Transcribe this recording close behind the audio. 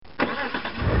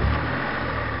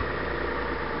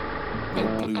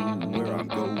no clue where I'm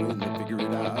going to figure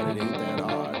it out. It ain't that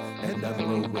hard. Heading down the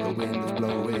road where the wind is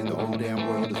blowing. The whole damn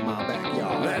world is my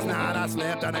backyard. Last night I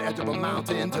slept on the edge of a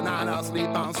mountain. Tonight I'll sleep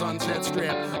on Sunset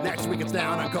Strip. Next week it's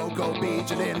down on Cocoa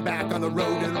Beach. And then back on the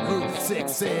road to Route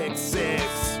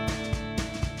 666.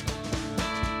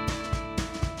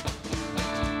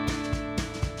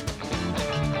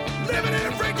 Living in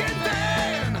a freaking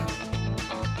van!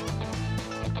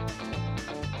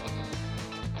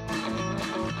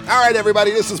 All right,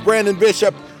 everybody, this is Brandon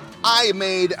Bishop. I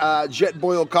made jet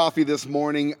boiled coffee this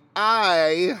morning.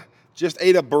 I just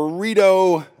ate a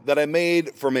burrito that I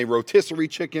made from a rotisserie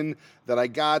chicken that I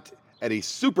got at a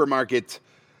supermarket.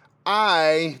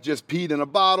 I just peed in a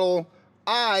bottle.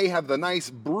 I have the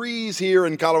nice breeze here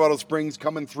in Colorado Springs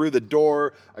coming through the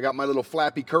door. I got my little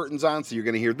flappy curtains on, so you're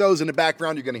going to hear those in the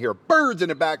background. You're going to hear birds in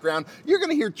the background. You're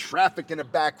going to hear traffic in the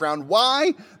background.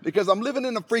 Why? Because I'm living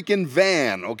in a freaking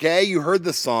van, okay? You heard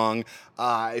the song.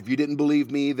 If you didn't believe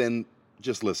me, then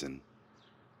just listen.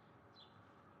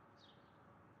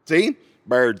 See?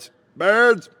 Birds.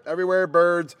 Birds. Everywhere,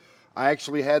 birds. I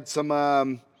actually had some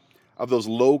of those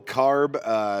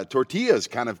low-carb tortillas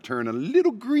kind of turn a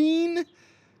little green.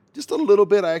 Just a little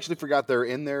bit. I actually forgot they're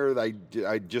in there. I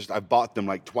bought them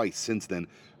like twice since then.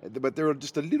 But they were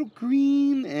just a little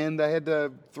green, and I had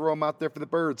to throw them out there for the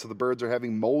birds. So the birds are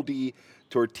having moldy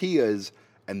tortillas,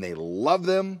 and they love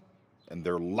them, and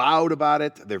they're loud about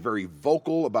it. They're very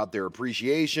vocal about their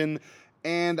appreciation,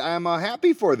 and I'm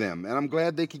happy for them. And I'm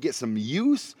glad they could get some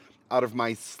use out of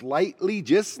my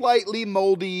just slightly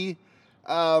moldy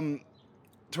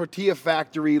tortilla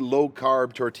factory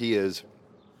low-carb tortillas,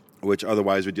 which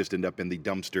otherwise would just end up in the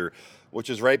dumpster, which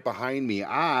is right behind me.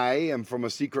 I am from a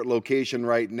secret location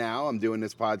right now. I'm doing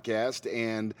this podcast,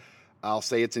 and I'll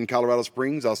say it's in Colorado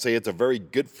Springs. I'll say it's a very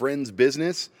good friend's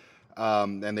business,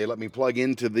 and they let me plug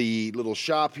into the little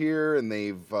shop here, and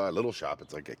little shop,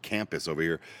 it's like a campus over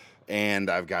here, and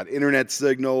I've got internet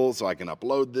signal, so I can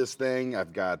upload this thing.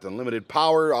 I've got unlimited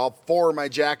power. All 4 of my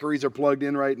jackeries are plugged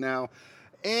in right now.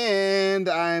 And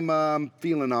I'm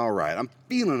feeling all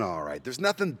right. There's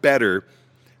nothing better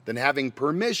than having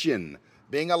permission,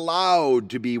 being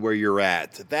allowed to be where you're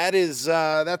at.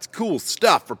 That's cool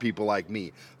stuff for people like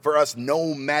me, for us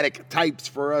nomadic types,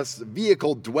 for us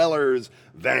vehicle dwellers,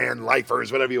 van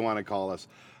lifers, whatever you want to call us.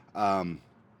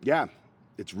 Yeah,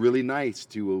 it's really nice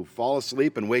to fall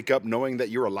asleep and wake up knowing that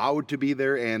you're allowed to be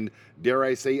there and, dare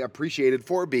I say, appreciated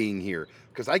for being here.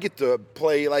 Because I get to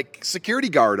play like security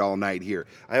guard all night here.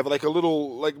 I have like a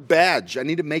little badge. I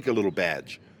need to make a little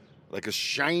badge. Like a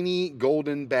shiny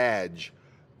golden badge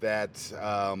that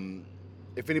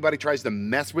if anybody tries to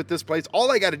mess with this place, all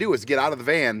I got to do is get out of the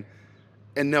van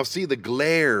and they'll see the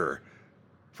glare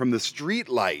from the street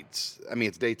lights. I mean,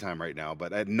 it's daytime right now,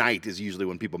 but at night is usually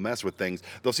when people mess with things.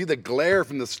 They'll see the glare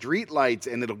from the street lights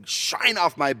and it'll shine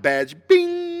off my badge.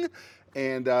 Bing!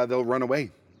 And they'll run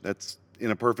away. That's in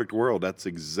a perfect world. That's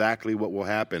exactly what will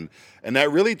happen. And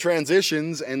that really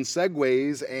transitions and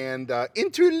segues and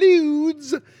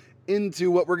interludes into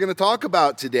what we're going to talk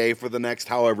about today for the next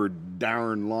however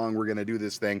darn long we're going to do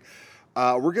this thing.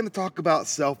 We're going to talk about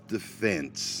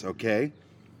self-defense, okay?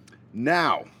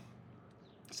 Now,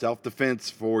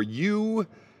 self-defense for you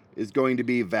is going to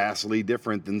be vastly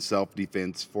different than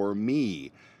self-defense for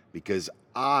me because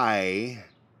I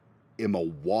am a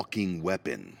walking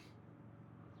weapon.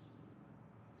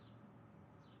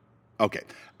 Okay,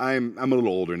 I'm a little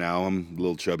older now. I'm a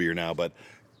little chubbier now, but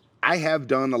I have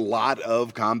done a lot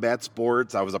of combat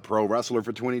sports. I was a pro wrestler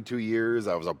for 22 years.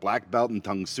 I was a black belt in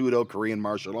Tung Sudo, Korean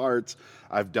martial arts.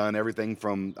 I've done everything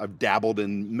I've dabbled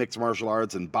in mixed martial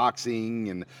arts and boxing,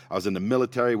 and I was in the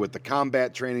military with the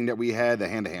combat training that we had, the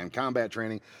hand-to-hand combat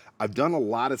training. I've done a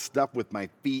lot of stuff with my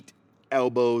feet,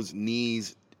 elbows,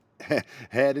 knees,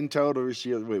 head and toes.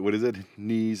 Wait, what is it?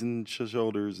 Knees and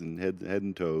shoulders and head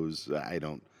and toes.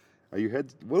 Are your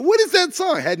head? What is that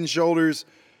song? Head and shoulders,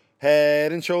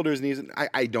 knees.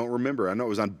 I don't remember. I know it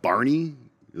was on Barney.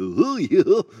 Oh,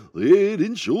 yeah. Head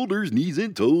and shoulders, knees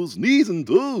and toes. I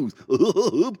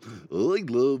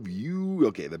love you.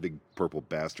 Okay, that big purple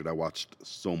bastard. I watched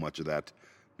so much of that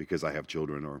because I have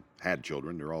children or had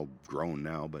children. They're all grown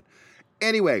now. But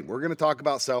anyway, we're going to talk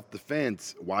about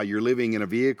self-defense while you're living in a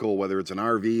vehicle, whether it's an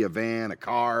RV, a van, a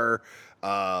car.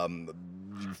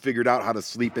 You figured out how to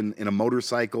sleep in a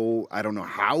motorcycle. I don't know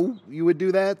how you would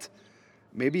do that.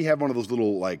 Maybe you have one of those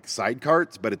little like side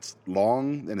carts, but it's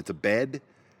long and it's a bed.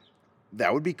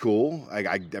 That would be cool.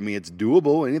 I mean, it's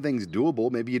doable. Anything's doable.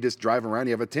 Maybe you just drive around.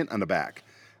 You have a tent on the back,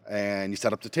 and you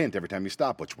set up the tent every time you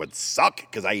stop, which would suck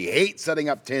because I hate setting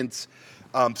up tents.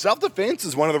 Self-defense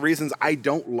is one of the reasons I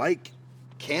don't like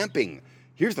camping.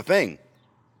 Here's the thing.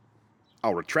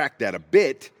 I'll retract that a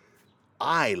bit.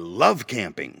 I love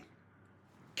camping.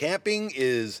 Camping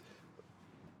is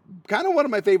kind of one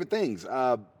of my favorite things.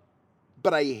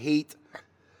 But I hate...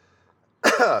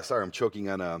 Sorry, I'm choking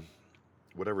on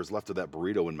whatever's left of that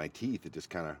burrito in my teeth. It just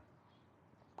kind of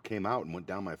came out and went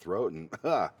down my throat. And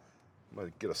I'm going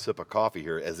to get a sip of coffee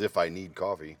here as if I need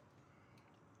coffee.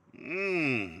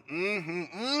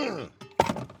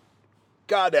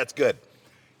 God, that's good.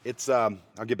 It's I'll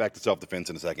get back to self-defense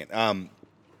in a second.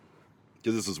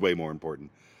 Because this is way more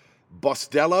important.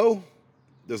 Bustelo.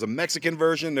 There's a Mexican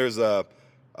version. There's a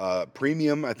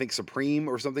premium, I think Supreme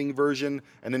or something version.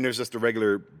 And then there's just a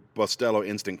regular Bustelo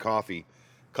instant coffee.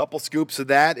 Couple scoops of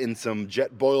that in some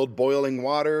jet-boiled boiling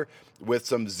water with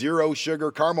some zero sugar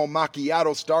caramel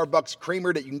macchiato Starbucks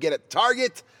creamer that you can get at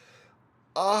Target.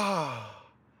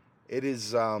 It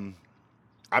is...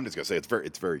 I'm just gonna say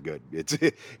it's very good.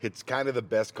 It's kind of the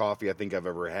best coffee I think I've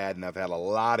ever had, and I've had a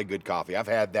lot of good coffee. I've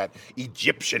had that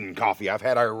Egyptian coffee. I've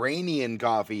had Iranian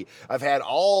coffee. I've had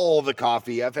all the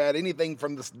coffee. I've had anything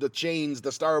from the chains, the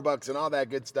Starbucks, and all that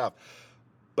good stuff.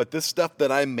 But this stuff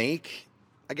that I make,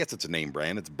 I guess it's a name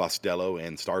brand. It's Bustelo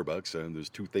and Starbucks, and there's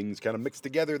two things kind of mixed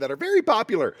together that are very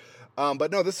popular.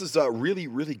 But no, this is really,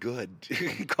 really good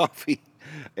coffee,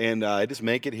 and I just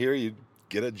make it here. You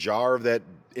get a jar of that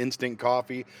instant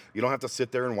coffee. You don't have to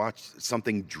sit there and watch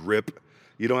something drip.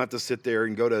 You don't have to sit there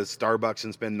and go to Starbucks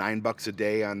and spend $9 a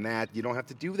day on that. You don't have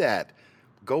to do that.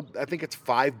 I think it's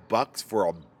 $5 for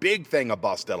a big thing of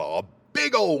Bustelo, a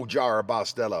big old jar of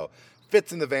Bustelo.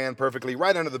 Fits in the van perfectly,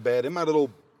 right under the bed, in my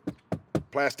little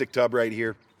plastic tub right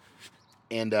here.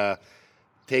 And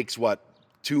takes,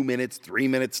 2 minutes, 3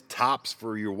 minutes tops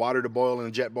for your water to boil in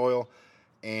a jet boil.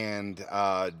 And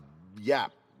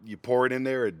you pour it in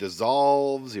there, it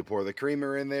dissolves, you pour the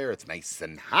creamer in there, it's nice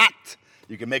and hot.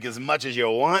 You can make as much as you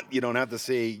want. You don't have to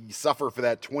say you suffer for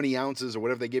that 20 ounces or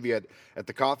whatever they give you at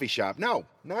the coffee shop. No.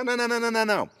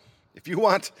 If you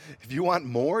want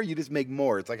more, you just make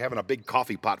more. It's like having a big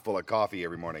coffee pot full of coffee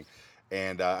every morning.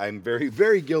 And I'm very,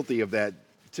 very guilty of that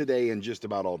today and just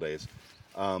about all days.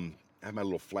 I have my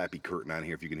little flappy curtain on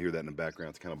here, if you can hear that in the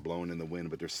background. It's kind of blowing in the wind,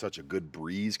 but there's such a good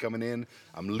breeze coming in.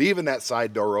 I'm leaving that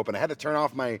side door open. I had to turn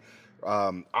off my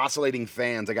oscillating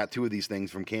fans. I got two of these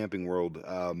things from Camping World.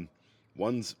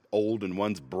 One's old and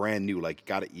one's brand new, like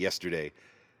got it yesterday.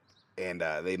 And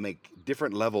they make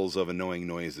different levels of annoying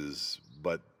noises,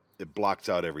 but it blocks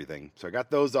out everything. So I got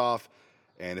those off.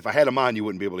 And if I had them on, you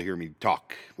wouldn't be able to hear me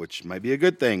talk, which might be a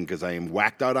good thing because I am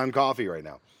whacked out on coffee right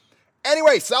now.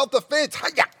 Anyway, self-defense.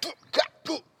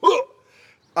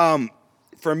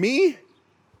 For me,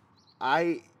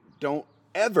 I don't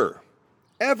ever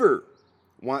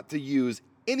want to use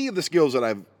any of the skills that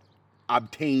I've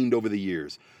obtained over the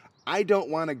years. I don't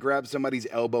want to grab somebody's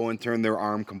elbow and turn their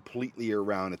arm completely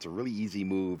around. It's a really easy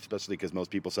move, especially because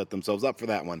most people set themselves up for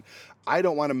that one. I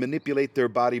don't want to manipulate their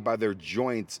body by their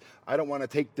joints. I don't want to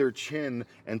take their chin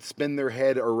and spin their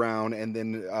head around and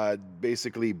then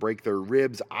basically break their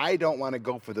ribs. I don't want to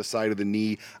go for the side of the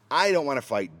knee. I don't want to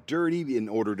fight dirty in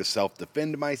order to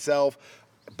self-defend myself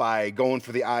by going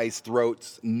for the eyes,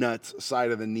 throats, nuts, side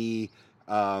of the knee.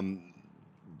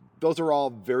 Those are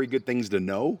all very good things to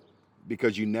know,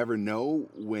 because you never know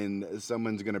when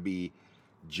someone's going to be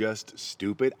just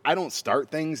stupid. I don't start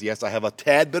things. Yes, I have a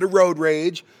tad bit of road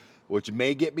rage, which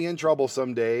may get me in trouble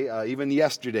someday. Even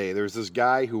yesterday, there was this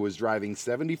guy who was driving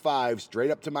 75 straight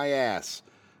up to my ass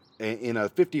in a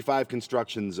 55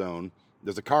 construction zone.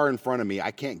 There's a car in front of me.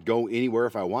 I can't go anywhere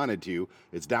if I wanted to.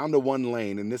 It's down to one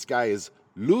lane, and this guy is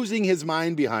losing his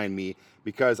mind behind me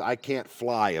because I can't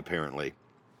fly, apparently.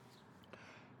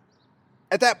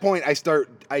 At that point, I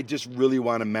just really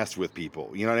want to mess with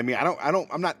people. You know what I mean?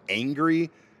 I'm not angry.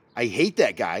 I hate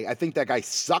that guy. I think that guy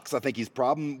sucks. I think he's a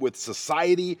problem with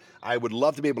society. I would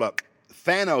love to be able to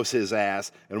Thanos his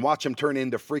ass and watch him turn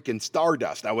into freaking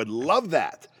stardust. I would love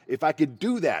that if I could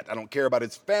do that. I don't care about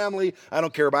his family. I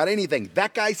don't care about anything.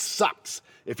 That guy sucks.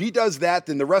 If he does that,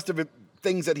 then the rest of it,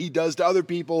 things that he does to other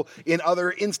people in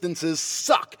other instances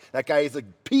suck. That guy is a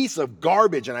piece of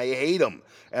garbage, and I hate him.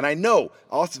 And I know,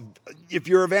 also, if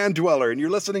you're a van dweller and you're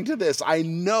listening to this, I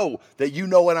know that you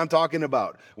know what I'm talking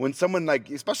about. When someone,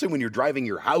 especially when you're driving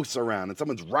your house around and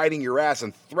someone's riding your ass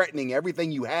and threatening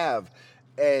everything you have,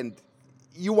 and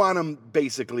you want them,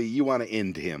 basically, you want to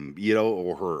end him,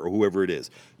 or her, or whoever it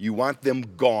is. You want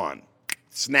them gone.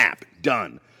 Snap.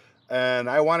 Done. And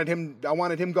I wanted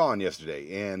him gone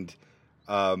yesterday. And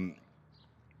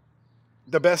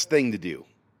the best thing to do,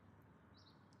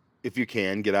 if you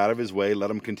can, get out of his way,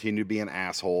 let him continue to be an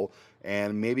asshole,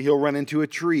 and maybe he'll run into a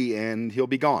tree and he'll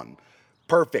be gone.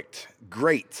 Perfect.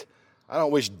 Great. I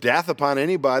don't wish death upon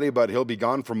anybody, but he'll be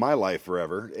gone from my life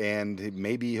forever, and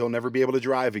maybe he'll never be able to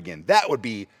drive again. That would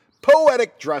be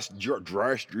poetic justice.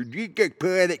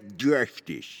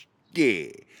 Yeah.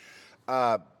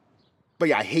 But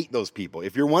yeah, I hate those people.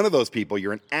 If you're one of those people,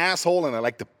 you're an asshole, and I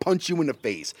like to punch you in the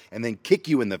face, and then kick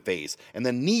you in the face, and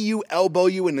then knee you, elbow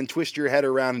you, and then twist your head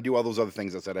around and do all those other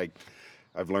things I said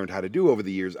I've learned how to do over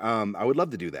the years. I would love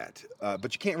to do that,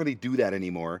 but you can't really do that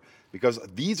anymore because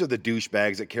these are the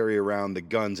douchebags that carry around the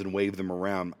guns and wave them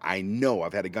around. I know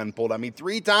I've had a gun pulled on me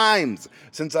 3 times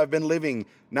since I've been living,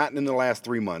 not in the last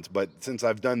 3 months, but since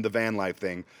I've done the van life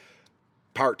thing,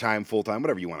 part-time, full-time,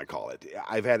 whatever you want to call it.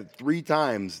 I've had it 3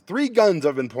 times. 3 guns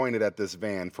have been pointed at this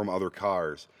van from other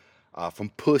cars, from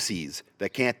pussies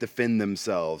that can't defend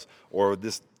themselves, or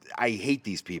this. I hate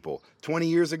these people. 20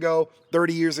 years ago,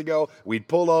 30 years ago, we'd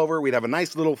pull over, we'd have a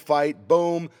nice little fight,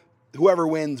 boom, whoever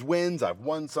wins, wins. I've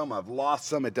won some, I've lost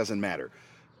some, it doesn't matter.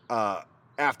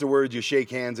 Afterwards, you shake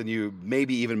hands and you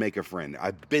maybe even make a friend.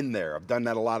 I've been there, I've done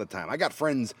that a lot of time. I got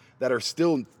friends that are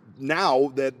still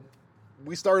now that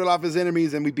we started off as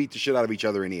enemies and we beat the shit out of each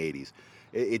other in the 80s.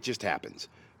 It just happens.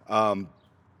 And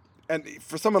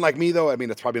for someone like me, though, I mean,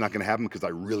 that's probably not going to happen because I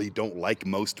really don't like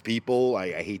most people.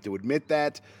 I hate to admit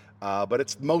that. But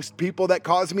it's most people that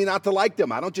cause me not to like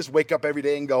them. I don't just wake up every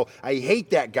day and go, I hate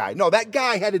that guy. No, that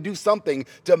guy had to do something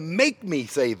to make me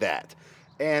say that.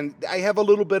 And I have a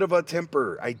little bit of a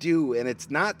temper. I do. And it's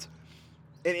not,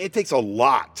 it takes a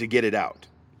lot to get it out.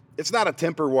 It's not a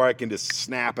temper where I can just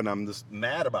snap and I'm just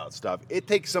mad about stuff. It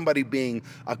takes somebody being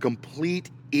a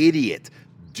complete idiot,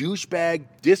 douchebag,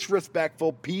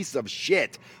 disrespectful piece of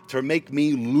shit to make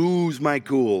me lose my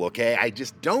cool, okay? I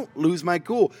just don't lose my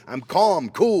cool. I'm calm,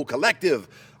 cool, collective.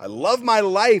 I love my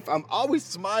life. I'm always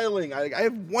smiling. I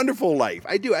have a wonderful life.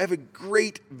 I do. I have a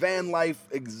great van life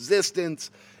existence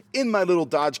in my little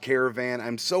Dodge Caravan.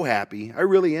 I'm so happy. I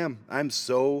really am. I'm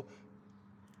so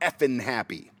effing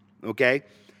happy, okay?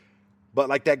 But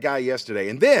like that guy yesterday.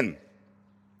 And then,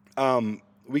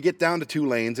 we get down to 2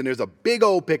 lanes, and there's a big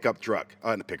old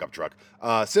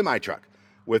semi truck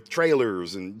with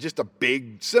trailers and just a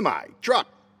big semi truck.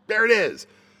 There it is.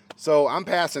 So I'm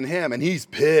passing him, and he's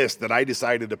pissed that I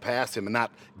decided to pass him and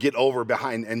not get over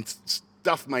behind and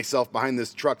stuff myself behind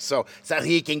this truck so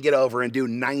he can get over and do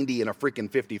 90 in a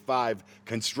freaking 55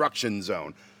 construction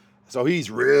zone. So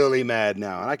he's really mad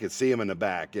now, and I could see him in the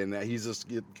back, and he's just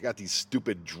got these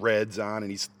stupid dreads on, and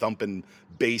he's thumping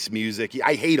bass music.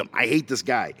 I hate him. I hate this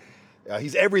guy.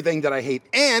 He's everything that I hate,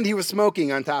 and he was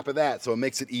smoking on top of that, so it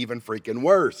makes it even freaking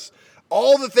worse.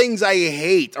 All the things I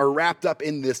hate are wrapped up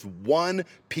in this one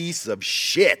piece of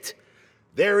shit.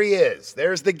 There he is.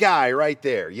 There's the guy right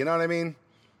there. You know what I mean?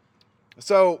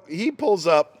 So he pulls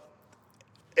up,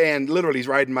 and literally he's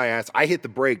riding my ass. I hit the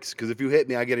brakes, because if you hit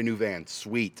me, I get a new van.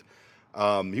 Sweet.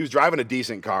 He was driving a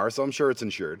decent car, so I'm sure it's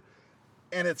insured.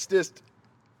 And it's just,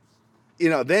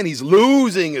 then he's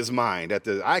losing his mind.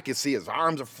 I can see his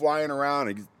arms are flying around.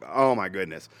 And oh, my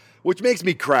goodness. Which makes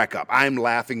me crack up. I'm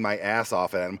laughing my ass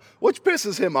off at him, which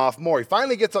pisses him off more. He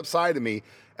finally gets upside of me,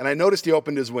 and I noticed he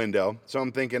opened his window. So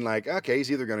I'm thinking, like, okay,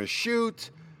 he's either going to shoot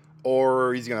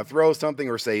or he's going to throw something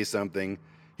or say something.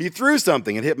 He threw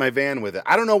something and hit my van with it.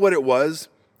 I don't know what it was.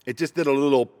 It just did a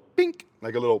little pink,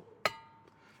 like a little,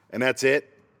 and that's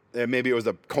it. And maybe it was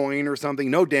a coin or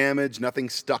something. No damage, nothing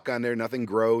stuck on there, nothing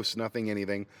gross, nothing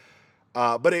anything.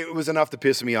 But it was enough to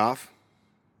piss me off.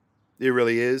 It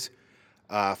really is.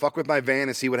 Fuck with my van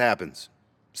and see what happens.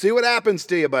 See what happens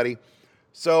to you, buddy.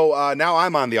 So now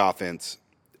I'm on the offense.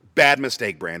 Bad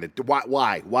mistake, Brandon.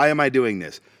 Why? Why am I doing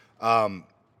this?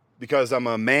 Because I'm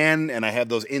a man and I have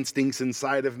those instincts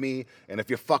inside of me. And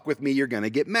if you fuck with me, you're going to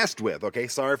get messed with. Okay,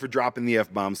 sorry for dropping the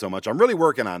F-bomb so much. I'm really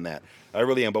working on that. I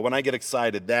really am. But when I get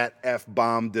excited, that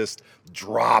F-bomb just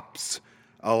drops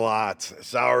a lot.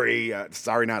 Sorry,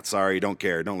 not sorry. Don't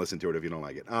care. Don't listen to it if you don't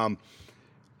like it.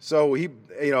 So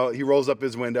he rolls up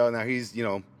his window. Now he's,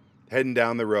 heading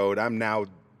down the road. I'm now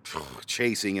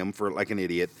chasing him for like an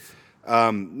idiot.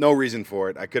 No reason for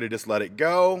it. I could have just let it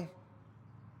go.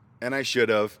 And I should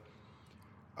have.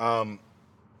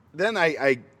 Then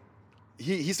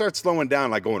he starts slowing down,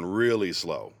 like going really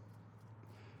slow.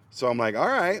 So I'm like, all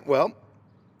right, well,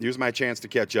 here's my chance to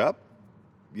catch up.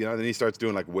 Then he starts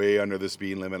doing like way under the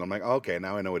speed limit. I'm like, okay,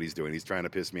 now I know what he's doing. He's trying to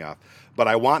piss me off. But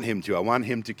I want him to. I want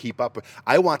him to keep up.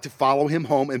 I want to follow him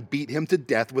home and beat him to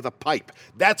death with a pipe.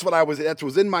 That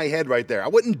was in my head right there. I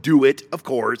wouldn't do it, of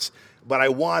course, but I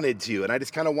wanted to. And I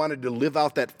just kind of wanted to live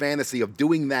out that fantasy of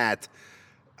doing that.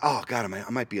 Oh, God, I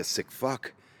might be a sick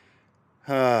fuck.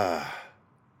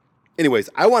 Anyways,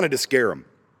 I wanted to scare him.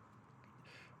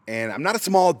 And I'm not a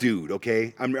small dude,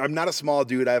 okay? I'm not a small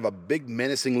dude. I have a big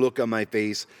menacing look on my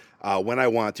face when I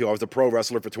want to. I was a pro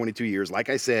wrestler for 22 years. Like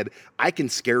I said, I can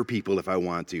scare people if I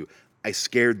want to. I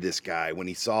scared this guy when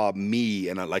he saw me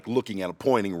and I like looking at him,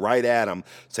 pointing right at him,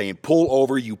 saying, "Pull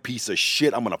over, you piece of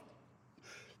shit. I'm going to..."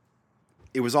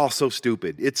 It was all so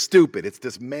stupid. It's stupid. It's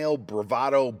this male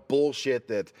bravado bullshit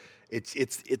that it's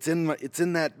in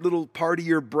that little part of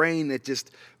your brain that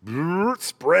just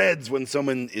spreads when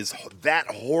someone is that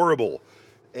horrible.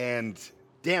 And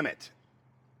damn it,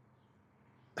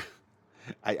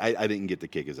 I didn't get to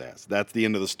kick his ass. That's the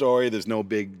end of the story. There's no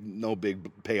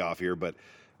big payoff here, but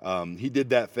he did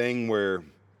that thing where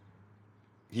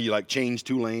he like changed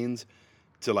 2 lanes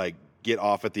to like get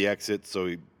off at the exit,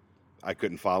 so I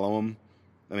couldn't follow him.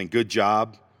 I mean, good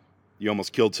job. You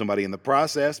almost killed somebody in the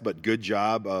process, but good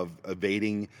job of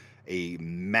evading a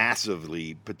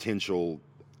massively potential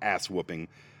ass whooping.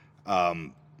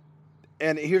 And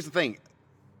here's the thing.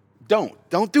 Don't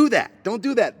do that. Don't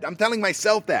do that. I'm telling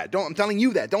myself that. I'm telling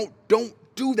you that. Don't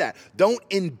do that. Don't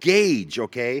engage,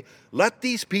 okay? Let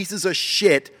these pieces of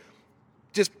shit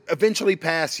just eventually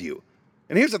pass you.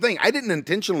 And here's the thing. I didn't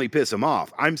intentionally piss him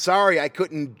off. I'm sorry I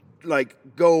couldn't like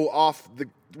go off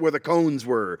where the cones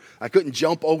were. I couldn't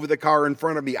jump over the car in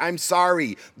front of me. I'm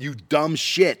sorry, you dumb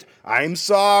shit. I'm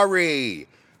sorry.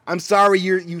 I'm sorry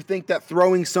you think that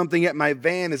throwing something at my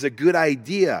van is a good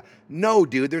idea. No,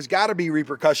 dude, there's got to be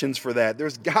repercussions for that.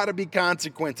 There's got to be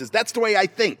consequences. That's the way I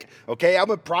think, okay? I'm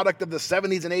a product of the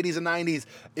 70s and 80s and 90s.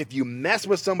 If you mess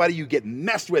with somebody, you get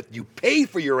messed with. You pay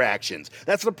for your actions.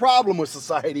 That's the problem with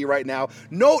society right now.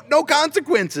 No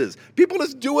consequences. People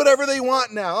just do whatever they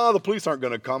want now. Oh, the police aren't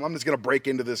going to come. I'm just going to break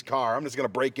into this car. I'm just going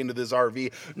to break into this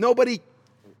RV.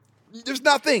 There's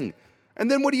nothing. And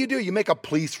then what do? You make a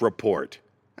police report.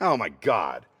 Oh my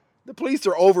God. The police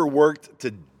are overworked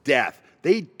to death.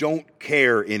 They don't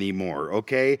care anymore,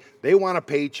 okay? They want a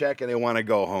paycheck and they want to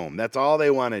go home. That's all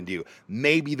they want to do.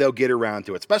 Maybe they'll get around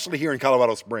to it, especially here in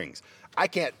Colorado Springs. I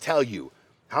can't tell you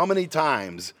how many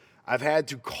times I've had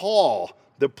to call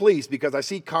the police because I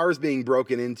see cars being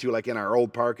broken into, like in our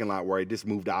old parking lot where I just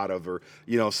moved out of, or,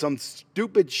 some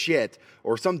stupid shit,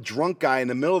 or some drunk guy in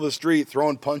the middle of the street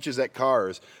throwing punches at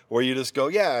cars, where you just go,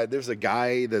 yeah, there's a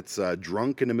guy that's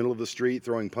drunk in the middle of the street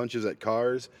throwing punches at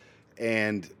cars,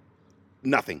 and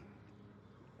nothing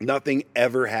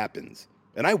ever happens.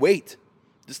 And I wait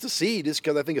just to see, just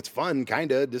because I think it's fun,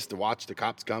 kind of, just to watch the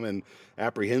cops come and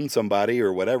apprehend somebody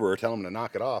or whatever, or tell them to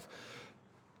knock it off.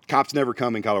 Cops never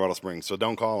come in Colorado Springs, so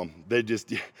don't call them.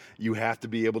 You have to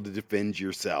be able to defend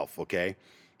yourself, okay?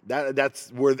 That's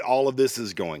where all of this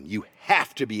is going. You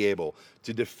have to be able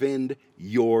to defend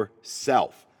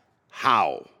yourself.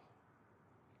 How?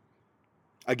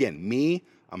 Again,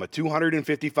 I'm a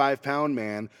 255-pound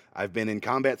man. I've been in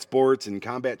combat sports and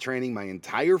combat training my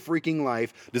entire freaking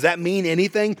life. Does that mean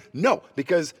anything? No,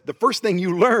 because the first thing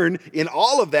you learn in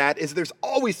all of that is there's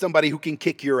always somebody who can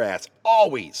kick your ass.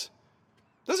 Always.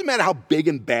 Doesn't matter how big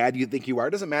and bad you think you are.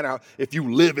 It doesn't matter if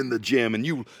you live in the gym and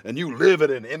you live at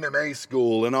an MMA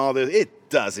school and all this. It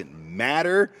doesn't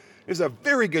matter. There's a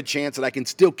very good chance that I can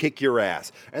still kick your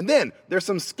ass. And then there's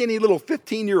some skinny little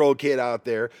 15-year-old kid out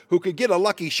there who could get a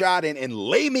lucky shot in and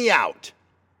lay me out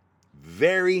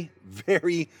very,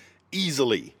 very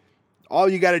easily. All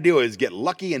you got to do is get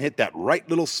lucky and hit that right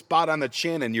little spot on the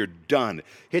chin and you're done.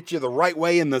 Hit you the right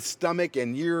way in the stomach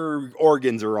and your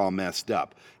organs are all messed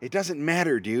up. It doesn't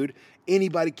matter, dude.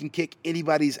 Anybody can kick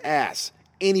anybody's ass.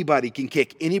 Anybody can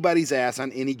kick anybody's ass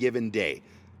on any given day.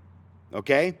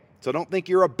 Okay? So don't think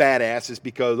you're a badass just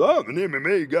because, I'm an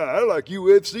MMA guy, I like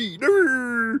UFC.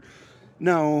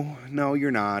 No,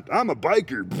 you're not. I'm a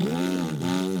biker.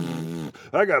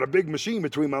 I got a big machine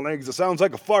between my legs that sounds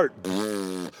like a fart.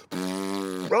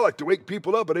 I like to wake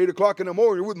people up at 8 o'clock in the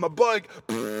morning with my bike.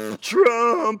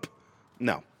 Trump.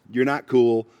 No, you're not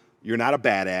cool. You're not a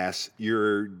badass.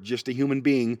 You're just a human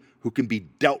being who can be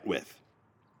dealt with.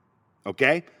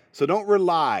 Okay? So don't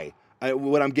rely.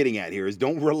 What I'm getting at here is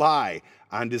don't rely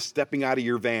on just stepping out of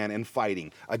your van and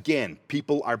fighting. Again,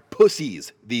 people are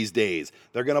pussies these days.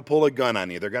 They're going to pull a gun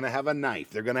on you. They're going to have a knife.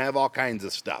 They're going to have all kinds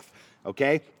of stuff.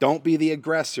 Okay? Don't be the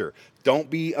aggressor. Don't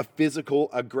be a physical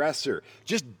aggressor.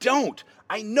 Just don't.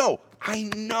 I know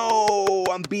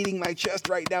I'm beating my chest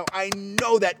right now. I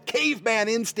know that caveman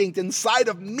instinct inside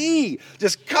of me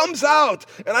just comes out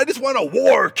and I just want to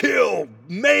war, kill,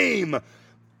 maim.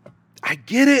 I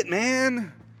get it,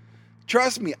 man.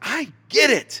 Trust me, I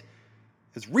get it.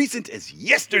 As recent as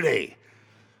yesterday.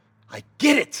 I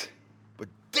get it. But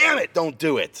damn it, don't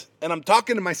do it. And I'm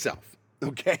talking to myself,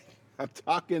 okay? I'm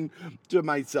talking to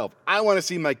myself. I want to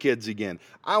see my kids again.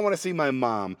 I want to see my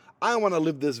mom. I want to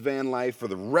live this van life for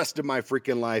the rest of my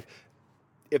freaking life.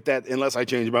 Unless I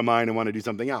change my mind and want to do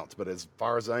something else. But as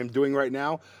far as I'm doing right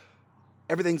now,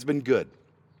 everything's been good.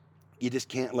 You just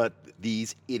can't let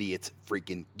these idiots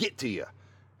freaking get to you.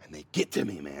 And they get to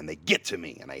me, man. They get to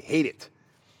me, and I hate it.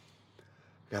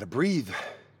 Gotta breathe.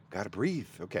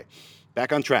 Okay,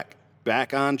 back on track.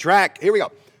 Here we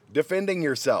go. Defending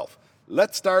yourself.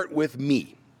 Let's start with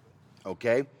me,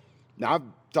 okay? Now, I've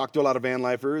talked to a lot of van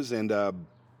lifers, and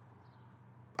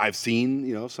I've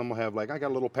seen, some will have, I got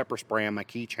a little pepper spray on my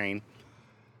keychain.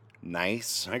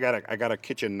 Nice. I got a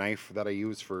kitchen knife that I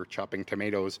use for chopping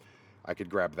tomatoes. I could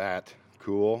grab that.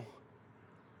 Cool.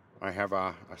 I have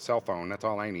a cell phone. That's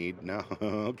all I need. No.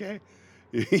 Okay.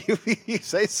 You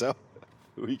say so.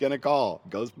 Who are you going to call?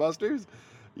 Ghostbusters?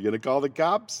 You going to call the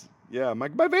cops? Yeah, my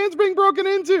van's being broken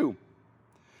into.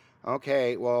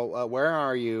 Okay, well, where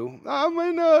are you? I'm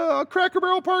in a Cracker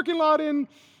Barrel parking lot in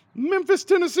Memphis,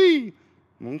 Tennessee.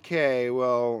 Okay,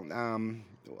 well, I'm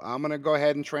going to go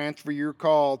ahead and transfer your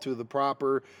call to the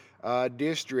proper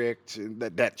district.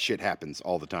 That shit happens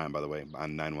all the time, by the way,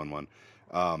 on 911.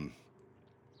 I'm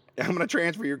going to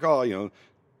transfer your call,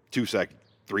 2 seconds,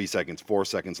 3 seconds, 4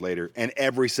 seconds later, and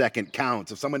every second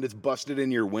counts. If someone is busted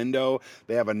in your window,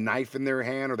 they have a knife in their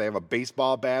hand, or they have a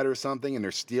baseball bat or something, and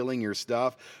they're stealing your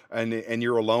stuff, and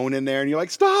you're alone in there, and you're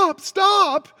like,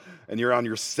 stop, and you're on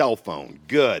your cell phone.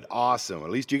 Good, awesome. At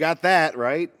least you got that,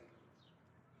 right?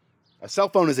 A cell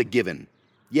phone is a given.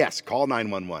 Yes, call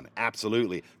 911,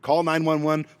 absolutely. Call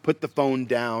 911, put the phone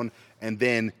down, and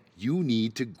then you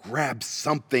need to grab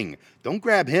something. Don't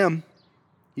grab him.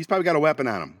 He's probably got a weapon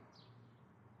on him.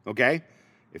 Okay?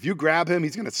 If you grab him,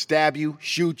 he's going to stab you,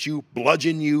 shoot you,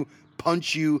 bludgeon you,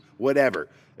 punch you, whatever.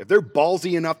 If they're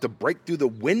ballsy enough to break through the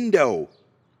window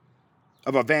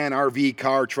of a van, RV,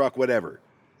 car, truck, whatever,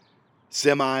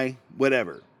 semi,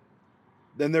 whatever,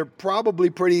 then they're probably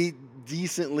pretty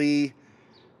decently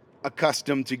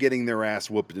accustomed to getting their ass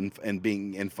whooped and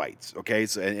being in fights, okay?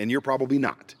 So, and you're probably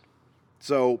not.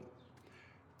 So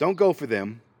don't go for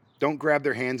them. Don't grab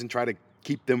their hands and try to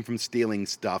keep them from stealing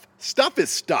stuff. Stuff is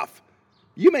stuff.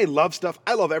 You may love stuff.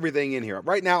 I love everything in here.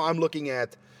 Right now, I'm looking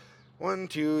at 1,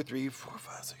 2, 3, 4,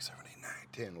 5, 6, 7, 8, 9,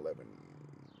 10, 11,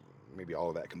 maybe all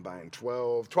of that combined,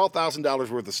 $12,000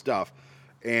 worth of stuff,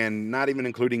 and not even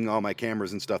including all my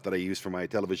cameras and stuff that I use for my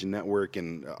television network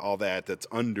and all that's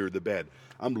under the bed.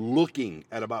 I'm looking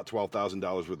at about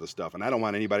 $12,000 worth of stuff, and I don't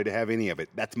want anybody to have any of it.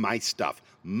 That's my stuff.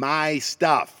 My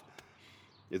stuff.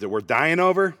 Is it worth dying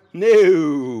over?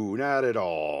 No, not at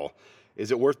all.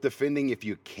 Is it worth defending if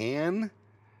you can?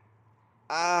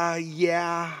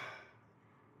 Yeah.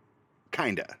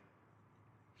 Kinda.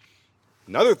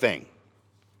 Another thing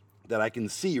that I can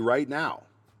see right now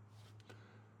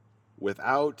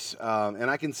without, and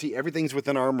I can see everything's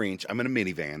within arm reach. I'm in a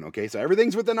minivan, okay? So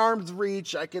everything's within arm's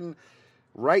reach.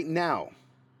 Right now,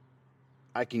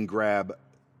 I can grab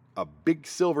a big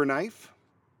silver knife.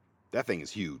 That thing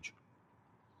is huge.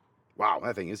 Wow,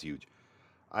 that thing is huge.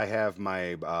 I have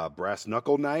my brass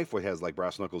knuckle knife, which has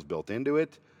brass knuckles built into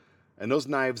it. And those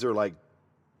knives are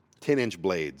 10-inch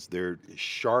blades. They're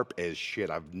sharp as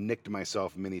shit. I've nicked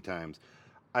myself many times.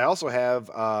 I also have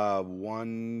 2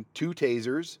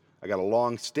 tasers. I got a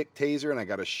long stick taser, and I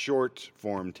got a short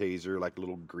form taser, a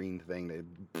little green thing,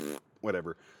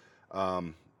 whatever. I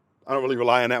don't really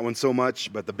rely on that one so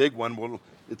much, but the big one,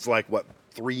 it's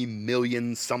 3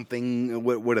 million something.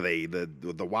 What are they?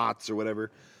 The watts or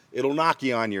whatever. It'll knock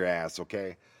you on your ass,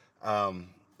 okay?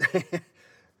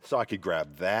 So I could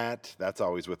grab that. That's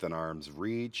always within arm's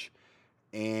reach.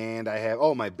 And I have,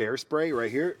 my bear spray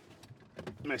right here.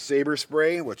 My saber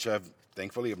spray, which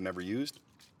thankfully have never used.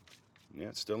 Yeah,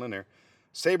 it's still in there.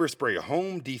 Saber spray,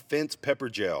 home defense pepper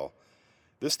gel.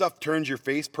 This stuff turns your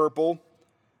face purple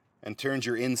and turns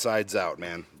your insides out,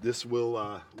 man. This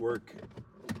will work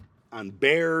on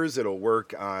bears. It'll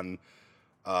work on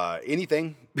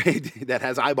anything that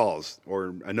has eyeballs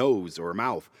or a nose or a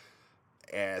mouth,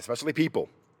 especially people.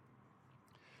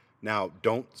 Now,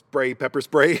 don't spray pepper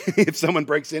spray if someone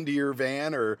breaks into your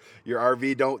van or your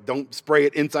RV. Don't spray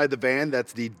it inside the van.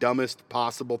 That's the dumbest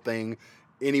possible thing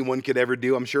anyone could ever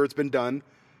do. I'm sure it's been done.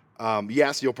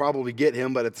 Yes, you'll probably get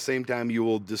him, but at the same time, you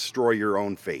will destroy your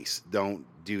own face. Don't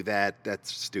do that.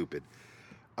 That's stupid.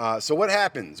 So what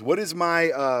happens? What is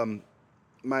my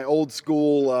my old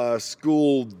school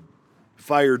school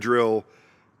fire drill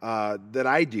that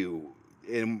I do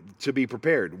to be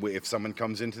prepared if someone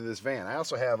comes into this van? I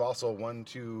also have 1,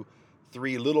 2,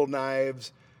 3 little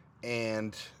knives,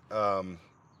 and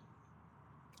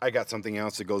I got something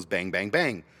else that goes bang, bang,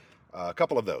 bang. A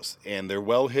couple of those, and they're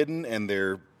well hidden, and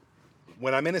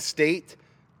when I'm in a state,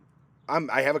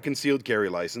 I have a concealed carry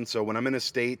license, so when I'm in a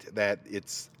state that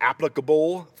it's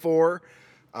applicable for,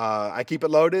 I keep it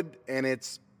loaded, and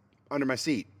it's under my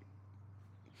seat.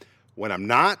 When I'm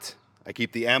not, I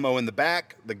keep the ammo in the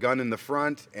back, the gun in the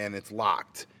front, and it's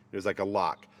locked. There's like a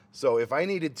lock. So if I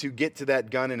needed to get to that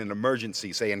gun in an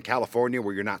emergency, say in California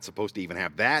where you're not supposed to even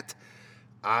have that,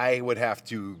 I would have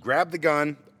to grab the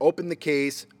gun, open the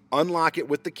case, unlock it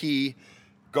with the key,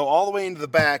 go all the way into the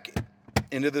back,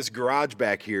 into this garage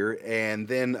back here, and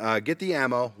then get the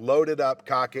ammo, load it up,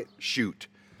 cock it, shoot.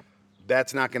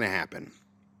 That's not going to happen.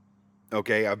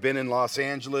 Okay, I've been in Los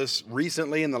Angeles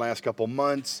recently in the last couple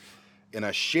months in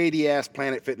a shady-ass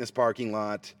Planet Fitness parking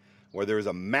lot where there was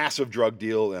a massive drug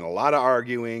deal and a lot of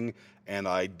arguing, and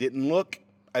I didn't look.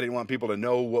 I didn't want people to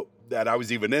know that I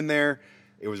was even in there.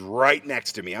 It was right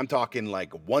next to me. I'm talking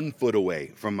like 1 foot away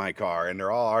from my car, and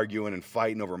they're all arguing and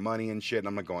fighting over money and shit, and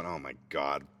I'm like going, oh my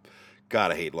God.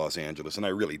 God, I hate Los Angeles, and I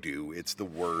really do. It's the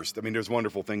worst. I mean, there's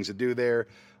wonderful things to do there,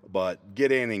 but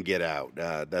get in and get out.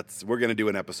 We're going to do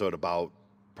an episode about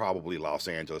probably Los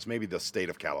Angeles, maybe the state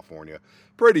of California,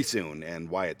 pretty soon, and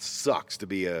why it sucks to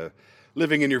be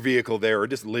living in your vehicle there or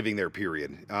just living there,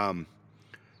 period.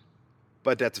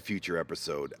 But that's a future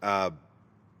episode.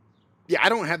 Yeah, I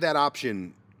don't have that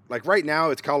option. Like right now,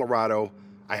 it's Colorado.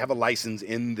 I have a license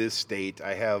in this state.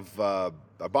 I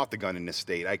bought the gun in this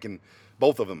state.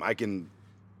 Both of them,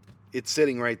 it's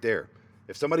sitting right there.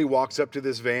 If somebody walks up to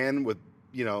this van with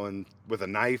a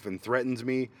knife and threatens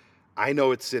me, I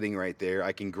know it's sitting right there.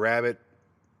 I can grab it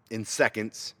in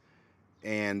seconds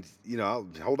and,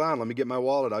 hold on, let me get my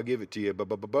wallet. I'll give it to you.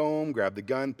 Boom, grab the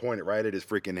gun, point it right at his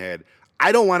freaking head.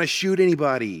 I don't want to shoot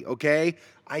anybody, okay?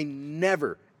 I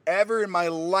never, ever in my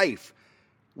life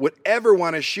would ever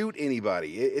want to shoot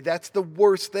anybody. That's the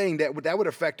worst thing. That would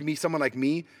affect me, someone like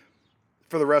me,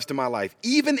 for the rest of my life,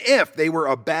 even if they were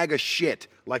a bag of shit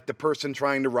like the person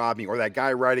trying to rob me or that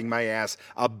guy riding my ass,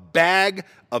 a bag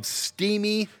of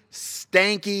steamy,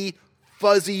 stanky,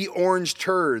 fuzzy orange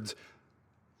turds.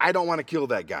 I don't want to kill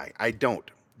that guy. I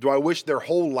don't. Do I wish their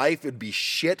whole life would be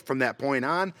shit from that point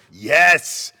on?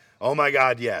 Yes. Oh my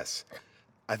God, yes.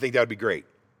 I think that would be great.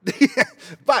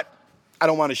 But I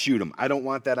don't want to shoot them. I don't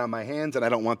want that on my hands, and I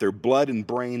don't want their blood and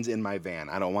brains in my van.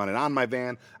 I don't want it on my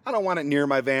van. I don't want it near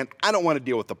my van. I don't want to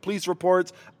deal with the police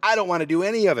reports. I don't want to do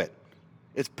any of it.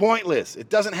 It's pointless. It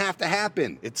doesn't have to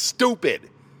happen. It's stupid.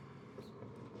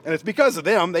 And it's because of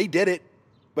them. They did it.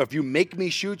 But if you make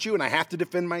me shoot you and I have to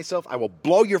defend myself, I will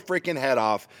blow your freaking head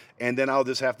off, and then I'll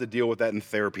just have to deal with that in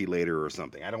therapy later or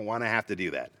something. I don't want to have to do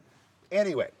that.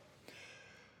 Anyway,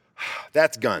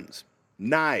 that's guns.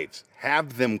 Knives,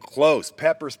 have them close,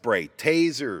 pepper spray,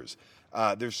 tasers.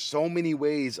 There's so many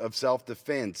ways of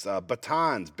self-defense,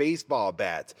 batons, baseball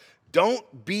bats.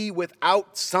 Don't be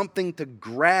without something to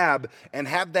grab and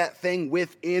have that thing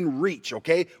within reach,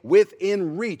 okay?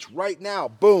 Within reach right now.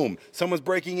 Boom, someone's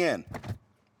breaking in.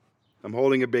 I'm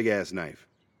holding a big-ass knife.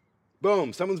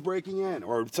 Boom, someone's breaking in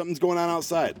or something's going on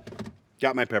outside.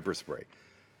 Got my pepper spray.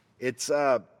 It's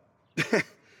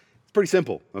it's pretty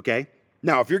simple, okay?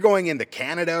 Now, if you're going into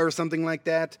Canada or something like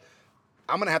that,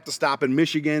 I'm going to have to stop in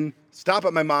Michigan, stop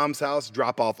at my mom's house,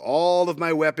 drop off all of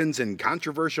my weapons and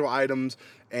controversial items,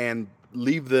 and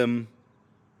leave them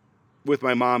with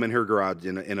my mom in her garage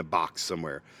in a box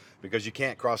somewhere. Because you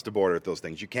can't cross the border with those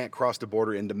things. You can't cross the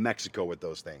border into Mexico with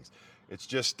those things. It's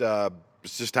just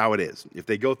how it is. If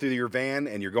they go through your van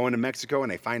and you're going to Mexico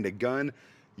and they find a gun,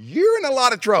 you're in a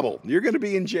lot of trouble. You're going to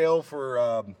be in jail for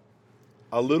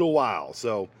a little while.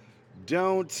 So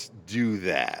don't do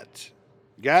that.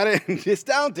 Got it? Just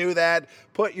don't do that.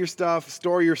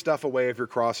 Store your stuff away if you're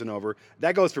crossing over.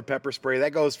 That goes for pepper spray.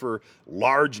 That goes for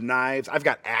large knives. I've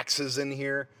got axes in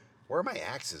here. Where are my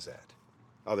axes at?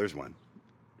 Oh, there's one.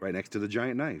 Right next to the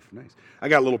giant knife. Nice. I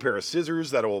got a little pair of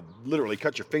scissors that will literally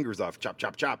cut your fingers off. Chop,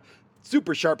 chop, chop.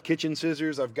 Super sharp kitchen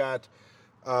scissors. I've got...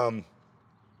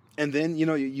 And then,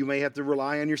 you may have to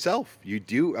rely on yourself. You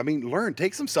do. Learn.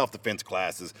 Take some self-defense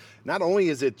classes. Not only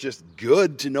is it just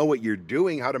good to know what you're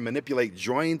doing, how to manipulate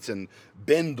joints and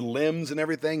bend limbs and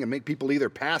everything and make people either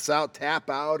pass out, tap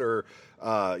out, or,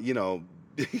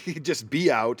 just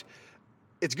be out.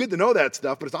 It's good to know that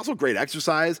stuff, but it's also great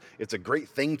exercise. It's a great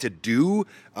thing to do.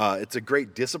 It's a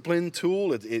great discipline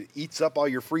tool. It eats up all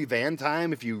your free van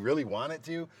time if you really want it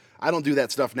to. I don't do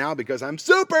that stuff now because I'm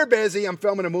super busy. I'm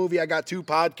filming a movie. I got 2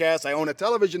 podcasts. I own a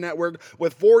television network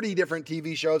with 40 different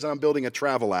TV shows, and I'm building a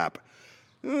travel app.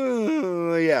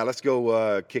 Yeah, let's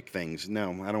go kick things.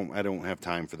 No, I don't have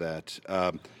time for that.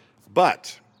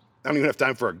 But I don't even have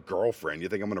time for a girlfriend. You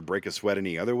think I'm going to break a sweat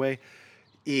any other way?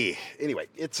 Anyway,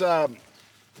 it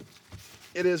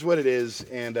is what it is.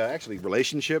 And actually,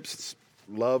 relationships,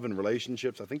 love and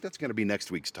relationships, I think that's going to be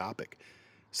next week's topic.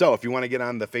 So if you want to get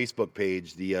on the Facebook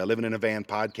page, the Living in a Van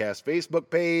podcast Facebook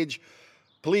page,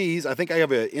 please, I think I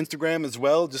have an Instagram as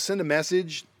well. Just send a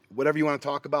message, whatever you want to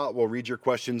talk about. We'll read your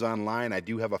questions online. I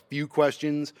do have a few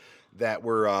questions that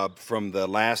were from the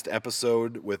last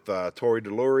episode with Tori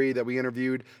DeLory that we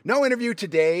interviewed. No interview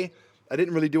today. I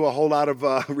didn't really do a whole lot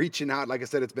of reaching out. Like I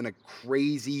said, it's been a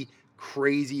crazy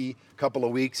couple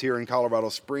of weeks here in Colorado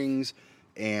Springs,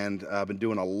 and I've been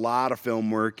doing a lot of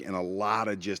film work and a lot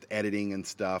of just editing and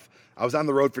stuff. I was on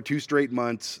the road for 2 straight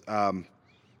months,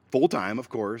 full time, of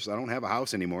course. I don't have a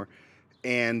house anymore,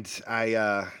 and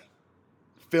I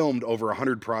filmed over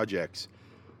 100 projects,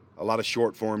 a lot of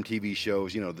short form TV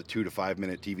shows, the 2 to 5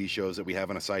 minute TV shows that we have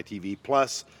on ASY TV,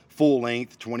 plus full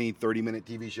length 20, 30 minute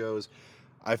TV shows.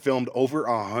 I filmed over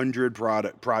 100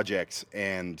 projects,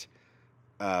 and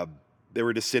they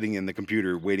were just sitting in the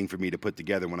computer waiting for me to put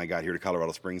together when I got here to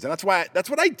Colorado Springs. And that's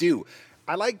what I do.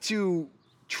 I like to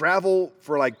travel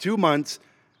for like 2 months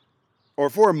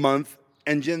or for a month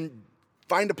and then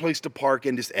find a place to park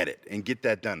and just edit and get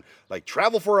that done. Like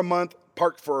travel for a month,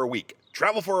 park for a week.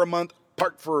 Travel for a month,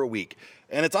 park for a week.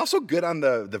 And it's also good on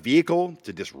the vehicle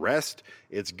to just rest.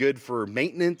 It's good for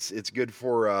maintenance. It's good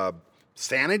for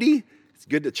sanity. It's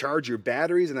good to charge your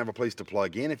batteries and have a place to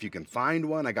plug in if you can find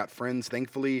one. I got friends,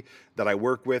 thankfully, that I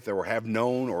work with or have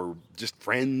known or just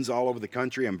friends all over the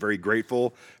country. I'm very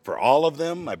grateful for all of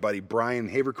them. My buddy Brian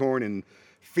Havercorn in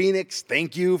Phoenix,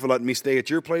 thank you for letting me stay at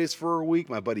your place for a week.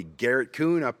 My buddy Garrett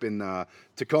Kuhn up in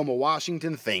Tacoma,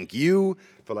 Washington, thank you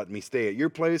for letting me stay at your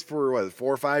place for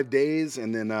 4 or 5 days.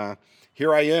 And then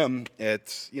here I am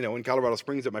in Colorado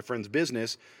Springs at my friend's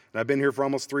business. And I've been here for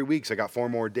almost 3 weeks. I got 4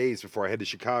 more days before I head to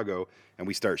Chicago and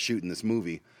we start shooting this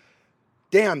movie.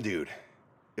 Damn, dude.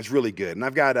 It's really good. And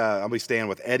I'll be staying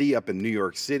with Eddie up in New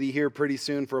York City here pretty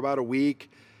soon for about a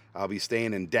week. I'll be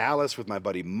staying in Dallas with my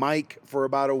buddy Mike for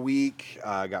about a week.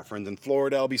 I got friends in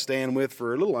Florida I'll be staying with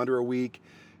for a little under a week.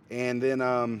 And then,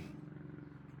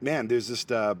 there's this,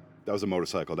 that was a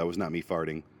motorcycle. That was not me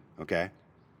farting, okay?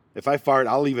 If I fart,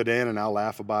 I'll leave it in and I'll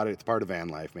laugh about it. It's part of van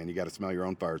life, man. You got to smell your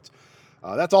own farts.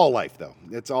 That's all life, though.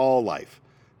 It's all life.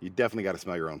 You definitely got to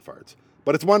smell your own farts.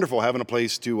 But it's wonderful having a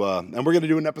place to, and we're going to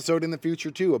do an episode in the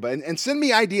future, too. And send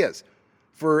me ideas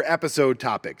for episode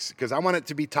topics, because I want it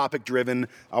to be topic-driven.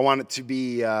 I want it to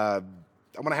be, I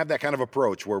want to have that kind of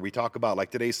approach where we talk about, like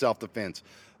today's self-defense.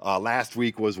 Last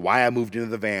week was why I moved into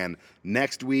the van.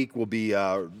 Next week will be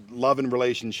love and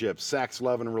relationships, sex,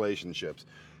 love, and relationships.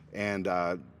 And,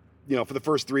 for the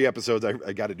first 3 episodes,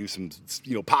 I got to do some,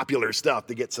 popular stuff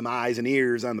to get some eyes and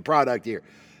ears on the product here.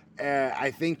 I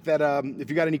think that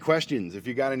if you got any questions, if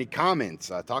you got any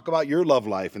comments, talk about your love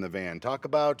life in the van. Talk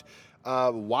about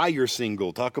why you're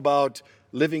single. Talk about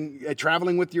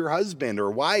traveling with your husband or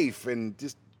wife, and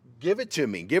just give it to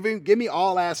me. Give me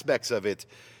all aspects of it,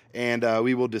 and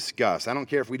we will discuss. I don't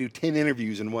care if we do 10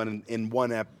 interviews in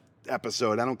one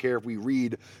episode. I don't care if we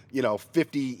read,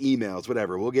 50 emails,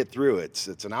 whatever. We'll get through it.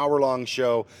 It's an hour-long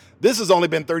show. This has only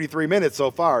been 33 minutes so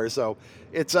far, so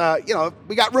it's,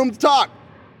 we got room to talk.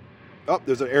 Oh,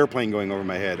 there's an airplane going over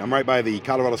my head. I'm right by the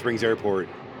Colorado Springs Airport.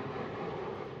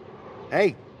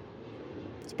 Hey,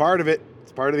 it's part of it.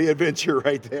 It's part of the adventure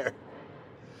right there.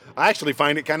 I actually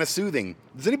find it kind of soothing.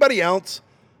 Does anybody else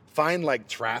find,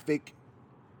 traffic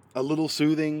a little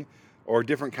soothing, or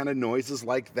different kind of noises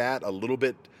like that a little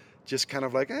bit just kind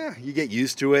of you get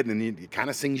used to it, and it kind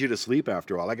of sings you to sleep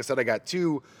after a while. Like I said, I got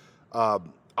 2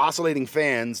 oscillating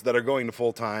fans that are going to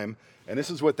full time, and this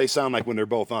is what they sound like when they're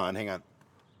both on. Hang on.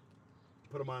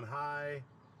 Put them on high.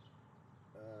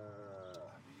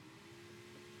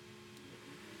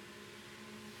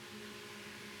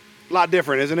 A lot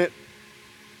different, isn't it?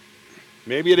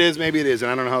 Maybe it is, and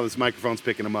I don't know how this microphone's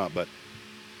picking them up, but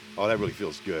that really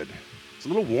feels good. It's a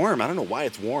little warm. I don't know why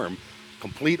it's warm.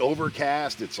 Complete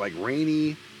overcast. It's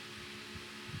rainy. It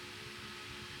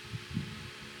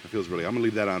feels really. I'm gonna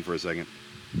leave that on for a second.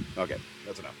 Okay,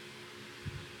 that's enough.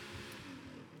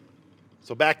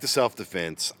 So back to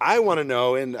self-defense. I want to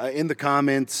know in the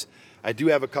comments. I do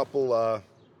have a couple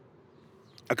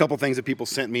things that people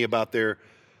sent me about their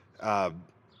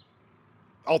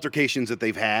altercations that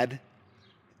they've had,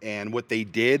 and what they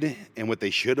did and what they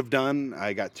should have done.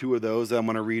 I got 2 of those that I'm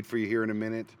going to read for you here in a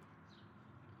minute.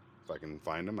 If I can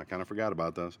find them. I kind of forgot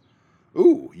about those.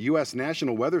 Ooh, U.S.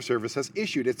 National Weather Service has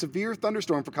issued a severe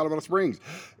thunderstorm for Colorado Springs.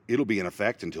 It'll be in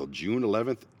effect until June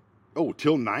 11th. Oh,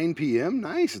 till 9 p.m.?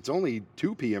 Nice. It's only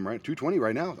 2 p.m., right? 2:20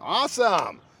 right now.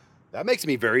 Awesome. That makes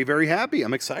me very, very happy.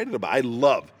 I'm excited about it.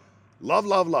 I Love,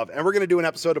 love, love. And we're going to do an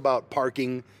episode about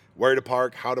parking, where to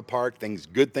park, how to park,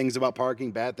 good things about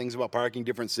parking, bad things about parking,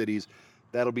 different cities.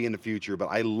 That'll be in the future. But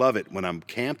I love it when I'm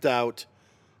camped out,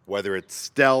 whether it's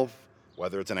stealth,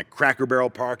 whether it's in a Cracker Barrel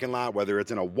parking lot, whether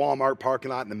it's in a Walmart parking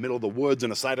lot in the middle of the woods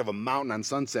on the side of a mountain on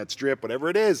Sunset Strip, whatever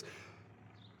it is.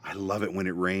 I love it when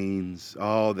it rains.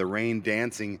 Oh, the rain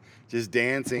dancing, just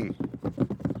dancing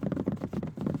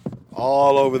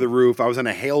all over the roof. I was in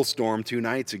a hailstorm 2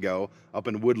 nights ago up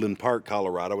in Woodland Park,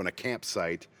 Colorado, in a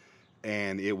campsite,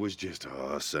 and it was just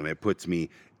awesome. It puts me,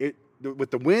 with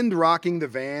the wind rocking the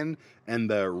van and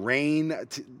the rain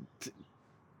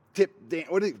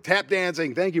tap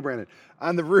dancing, thank you, Brandon,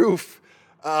 on the roof,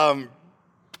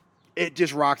 it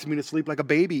just rocks me to sleep like a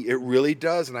baby. It really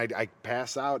does. And I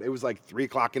pass out. It was like 3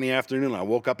 o'clock in the afternoon. And I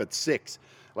woke up at 6.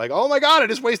 Like, oh my God, I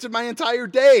just wasted my entire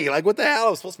day. Like, what the hell? I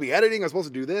was supposed to be editing. I was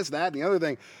supposed to do this, that, and the other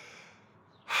thing.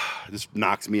 It just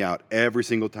knocks me out every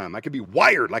single time. I could be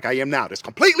wired like I am now. Just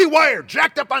completely wired,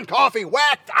 jacked up on coffee,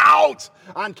 whacked out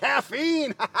on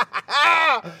caffeine.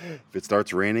 If it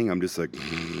starts raining, I'm just like,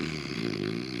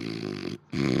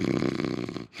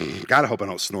 God, I hope I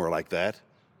don't snore like that.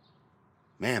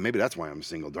 Man, maybe that's why I'm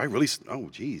single. Do I really? Oh,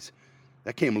 geez.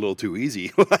 That came a little too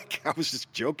easy. Like, I was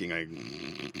just joking.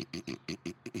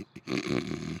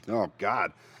 Oh,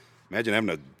 God. Imagine having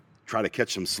to try to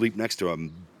catch some sleep next to a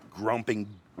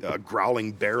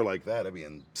growling bear like that. That'd be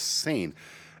insane.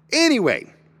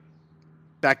 Anyway,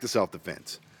 back to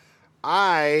self-defense.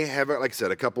 I have, like I said,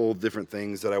 a couple different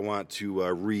things that I want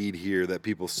to read here that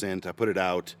people sent. I put it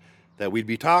out that we'd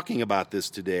be talking about this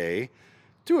today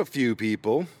to a few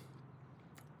people.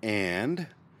 And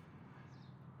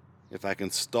if I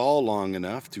can stall long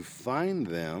enough to find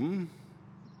them,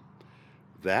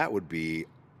 that would be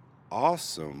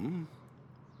awesome.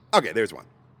 Okay, there's one.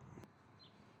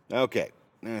 Okay,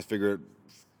 I figured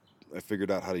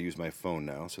out how to use my phone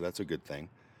now, so that's a good thing.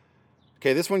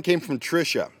 Okay, this one came from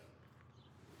Trisha.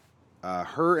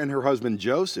 Her and her husband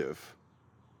Joseph.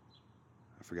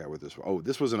 I forgot what this was. Oh,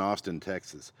 this was in Austin,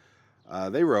 Texas.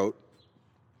 They wrote,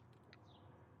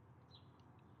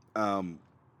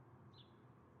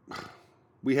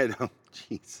 we had, oh,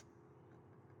 jeez.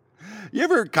 You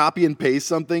ever copy and paste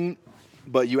something,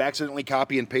 but you accidentally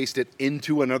copy and paste it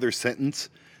into another sentence?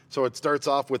 So it starts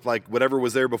off with like whatever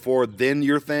was there before, then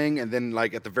your thing, and then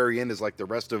like at the very end is like the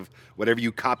rest of whatever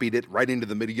you copied it right into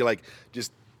the middle. You like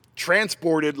just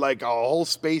transported like a whole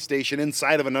space station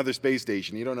inside of another space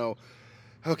station. You don't know.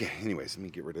 Okay, anyways, let me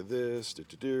get rid of this.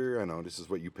 I know this is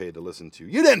what you paid to listen to.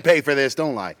 You didn't pay for this,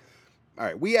 don't lie. All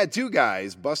right, we had 2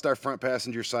 guys bust our front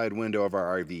passenger side window of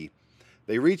our RV.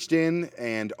 They reached in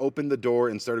and opened the door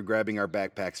and started grabbing our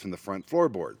backpacks from the front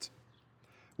floorboards.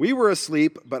 We were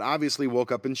asleep, but obviously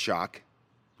woke up in shock.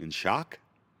 In shock?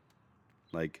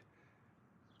 Like,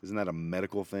 isn't that a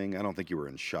medical thing? I don't think you were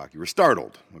in shock. You were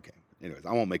startled. Okay, anyways,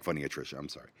 I won't make fun of you, Tricia. I'm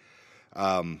sorry.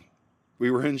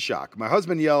 We were in shock. My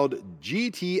husband yelled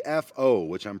GTFO,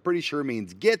 which I'm pretty sure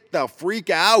means get the freak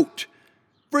out.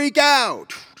 Freak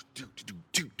out.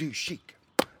 Chic.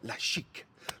 La chic.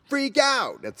 Freak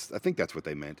out. I think that's what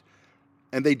they meant.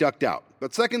 And they ducked out.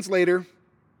 But seconds later,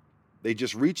 they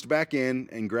just reached back in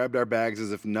and grabbed our bags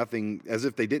as if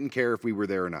they didn't care if we were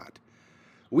there or not.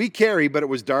 We carry, but it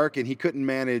was dark and he couldn't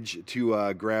manage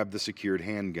to grab the secured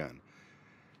handgun.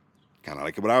 Kind of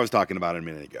like what I was talking about a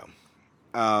minute ago.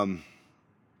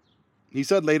 He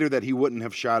said later that he wouldn't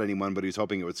have shot anyone, but he was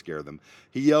hoping it would scare them.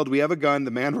 He yelled, "We have a gun."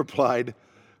 The man replied,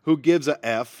 "Who gives a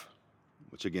F?"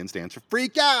 Which again stands for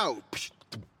freak out.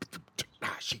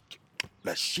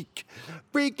 Chic.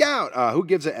 Freak out. Who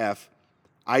gives a F?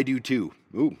 I do too.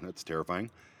 Ooh, that's terrifying.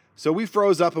 So we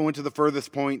froze up and went to the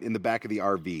furthest point in the back of the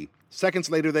RV. Seconds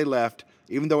later, they left.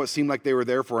 Even though it seemed like they were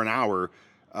there for an hour,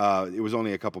 it was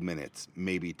only a couple minutes,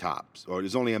 maybe tops. Or it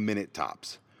was only a minute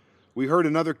tops. We heard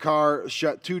another car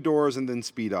shut 2 doors and then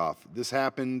speed off. This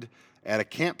happened at a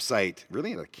campsite.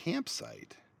 Really, at a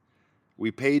campsite? We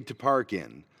paid to park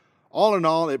in. All in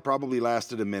all, it probably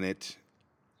lasted a minute.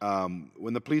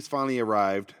 When the police finally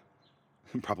arrived,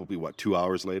 probably, 2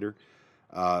 hours later,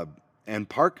 and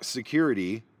park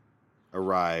security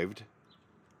arrived,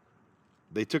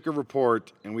 they took a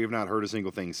report, and we have not heard a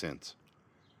single thing since.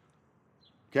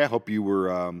 Okay, I hope you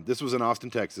were, this was in Austin,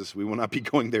 Texas. We will not be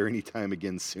going there anytime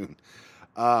again soon.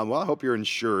 Well, I hope you're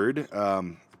insured,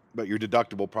 but your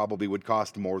deductible probably would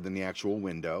cost more than the actual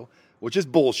window, which is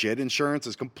bullshit. Insurance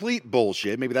is complete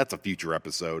bullshit. Maybe that's a future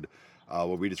episode where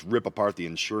we just rip apart the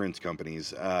insurance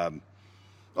companies.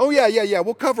 Oh, yeah.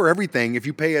 We'll cover everything if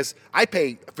you pay us.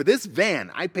 For this van,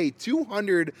 I pay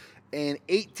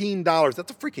 $218.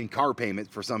 That's a freaking car payment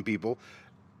for some people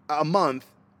a month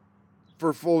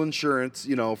for full insurance,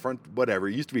 front, whatever.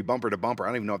 It used to be bumper to bumper. I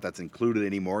don't even know if that's included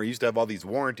anymore. It used to have all these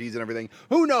warranties and everything.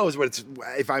 Who knows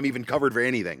if I'm even covered for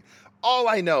anything. All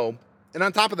I know, and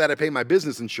on top of that, I pay my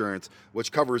business insurance,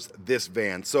 which covers this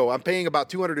van. So I'm paying about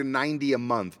 $290 a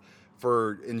month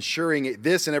for insuring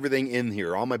this and everything in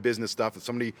here, all my business stuff. If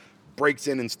somebody breaks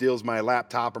in and steals my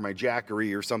laptop or my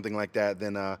Jackery or something like that,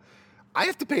 then I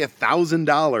have to pay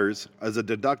 $1,000 as a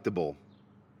deductible,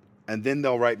 and then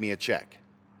they'll write me a check.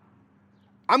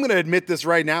 I'm going to admit this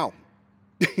right now,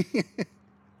 and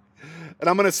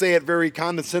I'm going to say it very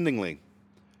condescendingly.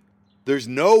 There's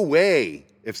no way,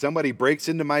 if somebody breaks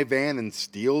into my van and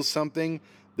steals something,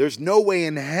 there's no way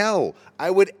in hell I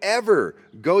would ever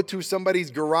go to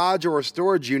somebody's garage or a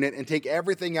storage unit and take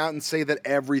everything out and say that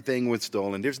everything was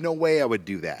stolen. There's no way I would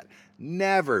do that.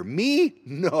 Never. Me?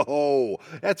 No.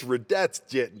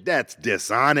 That's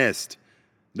dishonest.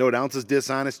 No ounce is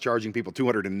dishonest, charging people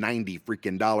 $290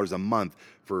 freaking dollars a month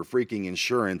for freaking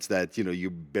insurance that, you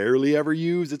barely ever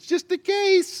use. It's just the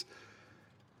case.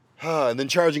 And then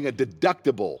charging a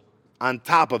deductible on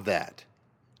top of that.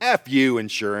 F you,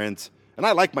 insurance. And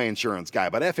I like my insurance guy,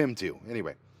 but F him too.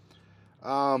 Anyway.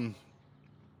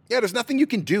 There's nothing you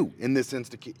can do in this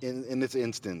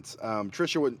instance.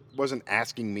 Trisha wasn't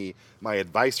asking me my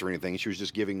advice or anything. She was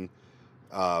just giving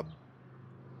a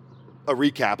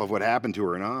recap of what happened to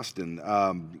her in Austin.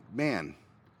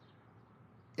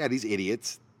 These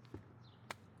idiots.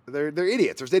 They're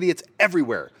idiots. There's idiots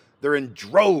everywhere. They're in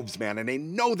droves, man, and they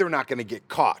know they're not going to get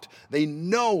caught. They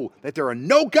know that there are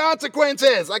no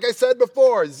consequences. Like I said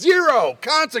before, 0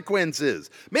 consequences.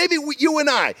 Maybe you and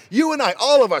I,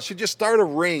 all of us should just start a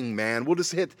ring, man. We'll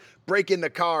just break into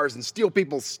cars and steal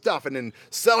people's stuff and then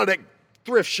sell it at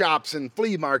thrift shops and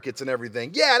flea markets and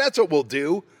everything. Yeah, that's what we'll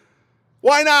do.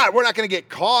 Why not? We're not going to get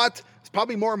caught. There's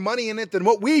probably more money in it than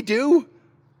what we do.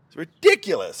 It's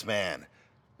ridiculous, man.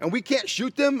 And we can't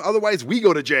shoot them, otherwise we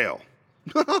go to jail.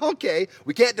 Okay,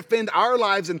 we can't defend our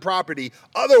lives and property,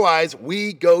 otherwise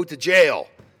we go to jail.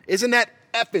 Isn't that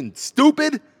effing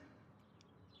stupid?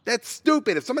 That's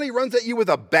stupid. If somebody runs at you with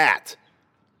a bat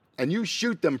and you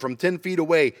shoot them from 10 feet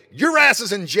away, your ass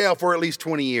is in jail for at least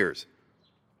 20 years.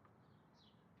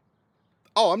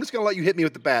 Oh, I'm just going to let you hit me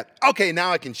with the bat. Okay,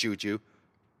 now I can shoot you.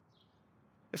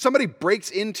 If somebody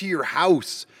breaks into your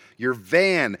house, your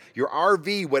van, your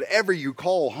RV, whatever you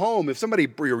call home, if somebody,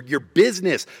 your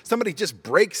business, somebody just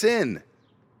breaks in,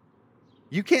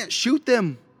 you can't shoot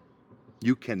them.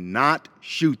 You cannot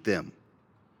shoot them.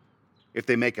 If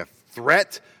they make a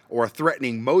threat or a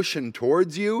threatening motion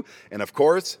towards you, and of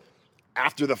course,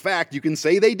 after the fact, you can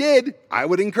say they did. I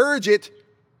would encourage it,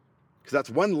 because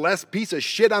that's one less piece of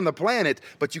shit on the planet,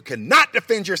 but you cannot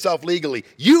defend yourself legally.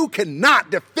 You cannot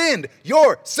defend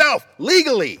yourself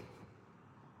legally.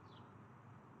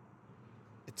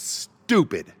 It's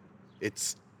stupid.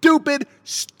 It's stupid,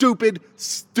 stupid,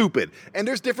 stupid. And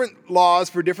there's different laws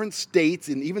for different states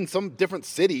and even some different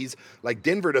cities. Like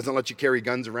Denver doesn't let you carry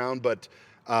guns around, but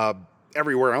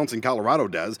everywhere else in Colorado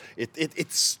does.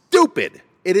 It's stupid.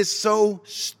 It is so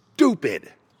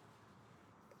stupid.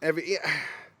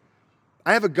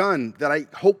 I have a gun that I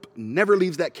hope never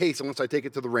leaves that case unless I take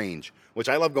it to the range, which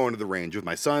I love going to the range with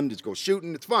my son. Just go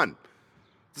shooting. It's fun.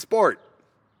 It's a sport.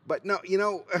 But no,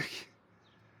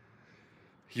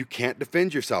 you can't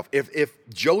defend yourself. If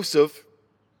Joseph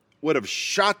would have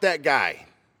shot that guy,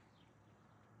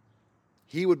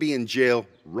 he would be in jail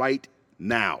right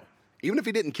now. Even if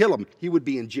he didn't kill him, he would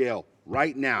be in jail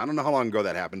right now. I don't know how long ago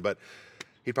that happened, but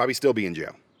he'd probably still be in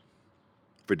jail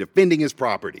for defending his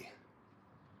property.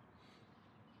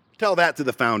 Tell that to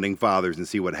the founding fathers and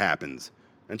see what happens.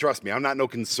 And trust me, I'm not no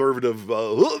conservative,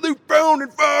 the founding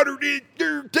father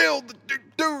did tell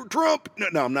Trump.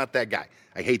 No, I'm not that guy.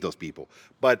 I hate those people.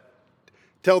 But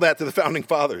tell that to the founding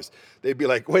fathers. They'd be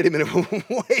like, wait a minute.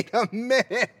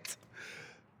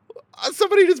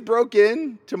 Somebody just broke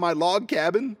in to my log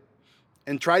cabin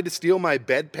and tried to steal my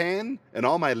bedpan and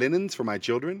all my linens for my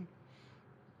children.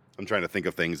 I'm trying to think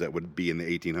of things that would be in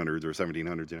the 1800s or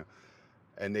 1700s,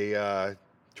 And they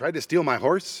tried to steal my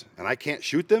horse, and I can't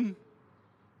shoot them?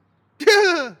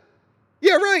 Yeah,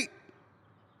 right.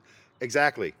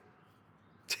 Exactly.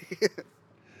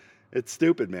 It's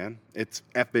stupid, man. It's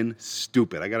effing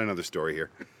stupid. I got another story here.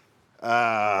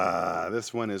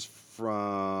 This one is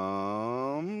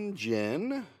from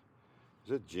Jen.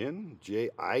 Is it Jen?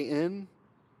 J-I-N?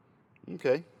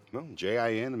 Okay. Well,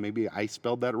 J-I-N, and maybe I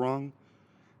spelled that wrong.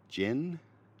 Jen?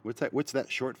 What's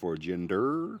that short for?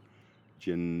 Gender?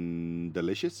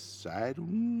 Delicious? Who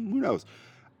knows?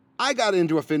 I got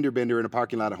into a fender bender in a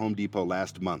parking lot at Home Depot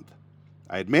last month.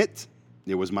 I admit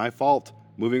it was my fault.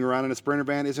 Moving around in a Sprinter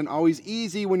van isn't always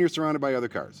easy when you're surrounded by other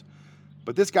cars.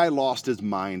 But this guy lost his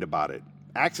mind about it.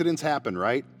 Accidents happen,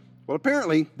 right? Well,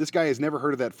 apparently, this guy has never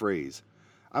heard of that phrase.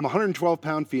 I'm a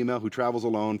 112-pound female who travels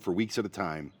alone for weeks at a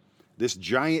time. This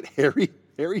giant,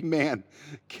 hairy man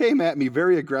came at me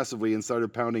very aggressively and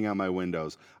started pounding on my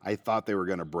windows. I thought they were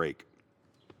going to break.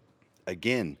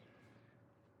 Again,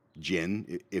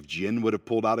 if Jen would have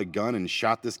pulled out a gun and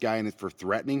shot this guy for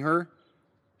threatening her,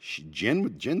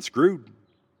 Jen's screwed.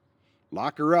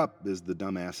 Lock her up, as the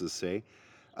dumbasses say.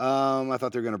 I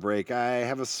thought they were going to break. I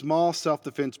have a small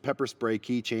self-defense pepper spray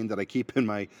keychain that I keep in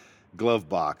my glove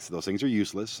box. Those things are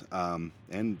useless,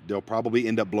 and they'll probably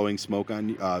end up blowing smoke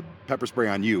on pepper spray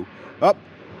on you. Oh,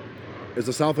 there's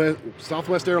a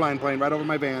Southwest airline plane right over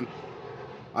my van.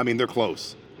 I mean, they're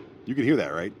close. You can hear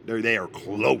that, right? They are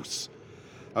close.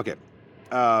 Okay.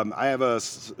 I have a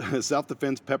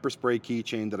self-defense pepper spray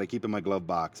keychain that I keep in my glove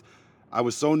box. I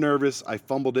was so nervous, I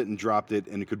fumbled it and dropped it,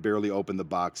 and could barely open the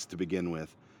box to begin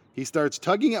with. He starts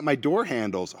tugging at my door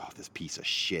handles. Oh, this piece of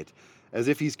shit. As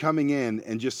if he's coming in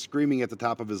and just screaming at the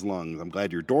top of his lungs. I'm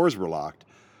glad your doors were locked.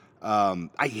 I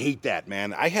hate that,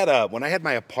 man. When I had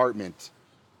my apartment,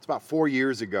 it's about 4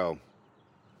 years ago,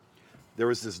 there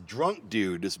was this drunk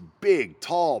dude, this big,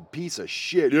 tall piece of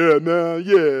shit. Yeah, man,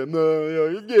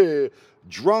 yeah.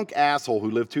 Drunk asshole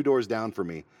who lived 2 doors down from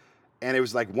me. And it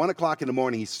was like 1 o'clock in the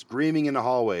morning. He's screaming in the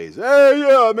hallways. Hey,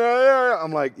 yeah, man, yeah.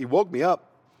 I'm like, he woke me up.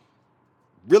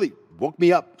 Really woke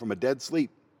me up from a dead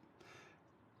sleep.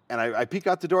 And I peek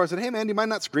out the door. I said, hey, man, do you mind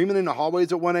not screaming in the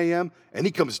hallways at 1 a.m.? And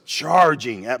he comes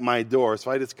charging at my door. So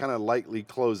I just kind of lightly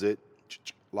close it,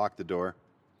 lock the door.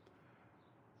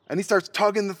 And he starts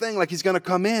tugging the thing like he's going to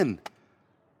come in.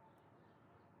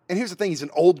 And here's the thing. He's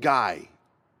an old guy.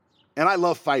 And I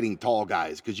love fighting tall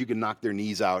guys because you can knock their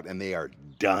knees out and they are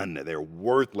done. They're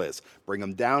worthless. Bring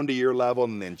them down to your level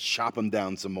and then chop them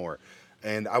down some more.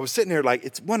 And I was sitting there like,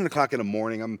 it's 1 o'clock in the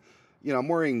morning. I'm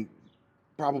wearing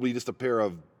probably just a pair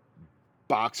of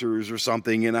boxers or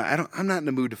something. And I'm not in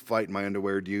the mood to fight in my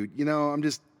underwear, dude.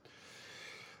 And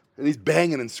he's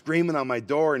banging and screaming on my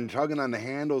door and tugging on the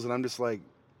handles. And I'm just like,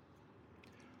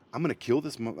 I'm going to kill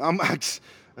this.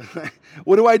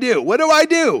 What do I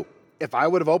do? If I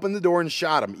would have opened the door and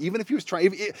shot him, even if he was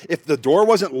if the door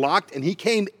wasn't locked and he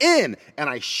came in and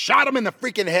I shot him in the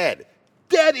freaking head,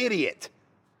 dead idiot,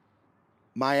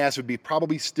 my ass would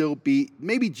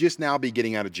maybe just now be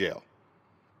getting out of jail.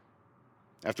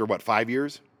 After 5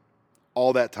 years?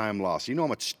 All that time lost. You know how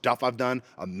much stuff I've done,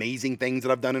 amazing things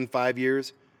that I've done in 5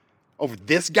 years? Over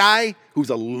this guy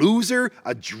who's a loser,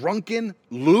 a drunken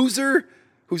loser,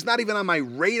 who's not even on my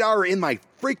radar or in my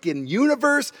freaking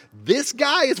universe. This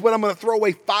guy is what I'm going to throw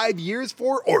away 5 years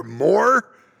for or more.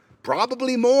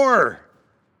 Probably more.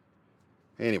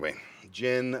 Anyway,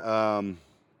 Jen,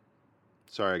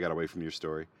 sorry I got away from your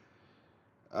story.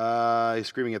 He's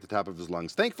screaming at the top of his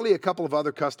lungs. Thankfully, a couple of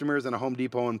other customers and a Home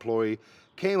Depot employee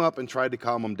came up and tried to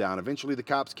calm him down. Eventually, the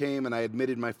cops came and I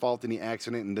admitted my fault in the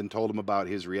accident and then told him about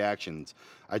his reactions.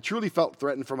 I truly felt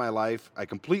threatened for my life. I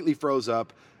completely froze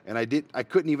up and I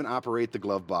couldn't even operate the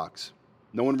glove box.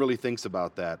 No one really thinks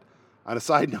about that. On a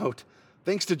side note,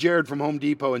 thanks to Jared from Home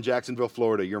Depot in Jacksonville,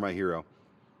 Florida. You're my hero.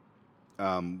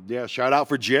 Shout out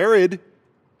for Jared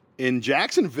in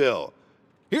Jacksonville.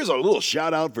 Here's a little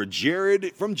shout out for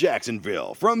Jared from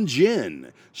Jacksonville, from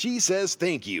Jen. She says,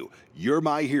 thank you. You're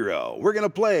my hero. We're going to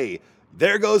play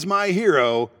There Goes My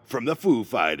Hero from the Foo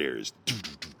Fighters.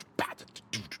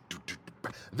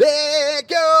 There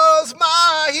goes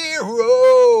my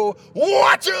hero.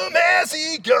 Watch him as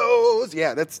he goes.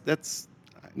 Yeah, that's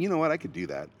you know what? I could do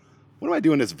that. What am I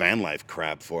doing this van life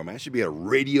crap for, man? I should be a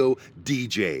radio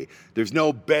DJ. There's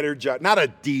no better job. Not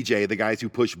a DJ, the guys who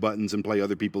push buttons and play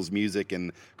other people's music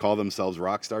and call themselves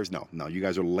rock stars. No, you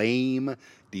guys are lame.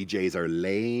 DJs are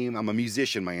lame. I'm a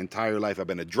musician my entire life. I've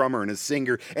been a drummer and a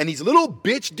singer. And these little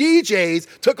bitch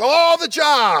DJs took all the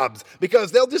jobs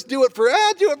because they'll just do it for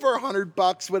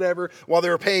 $100, whatever, while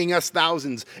they're paying us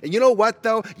thousands. And you know what,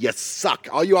 though? You suck.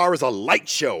 All you are is a light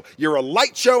show. You're a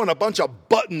light show and a bunch of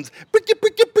buttons.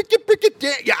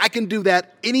 Yeah, I can do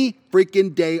that any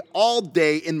freaking day, all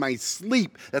day in my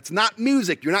sleep. That's not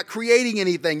music. You're not creating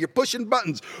anything. You're pushing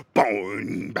buttons.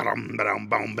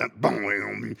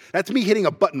 That's me hitting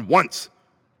a button once.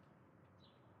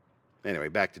 Anyway,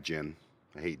 back to Jen.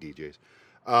 I hate DJs.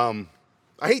 I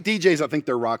hate DJs that think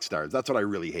they're rock stars. That's what I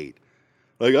really hate.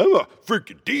 Like, I'm a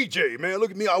freaking DJ, man.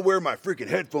 Look at me. I wear my freaking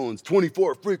headphones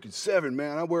 24/7,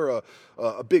 man. I wear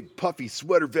a big puffy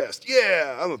sweater vest.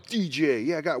 Yeah, I'm a DJ.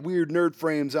 Yeah, I got weird nerd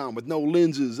frames on with no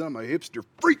lenses. I'm a hipster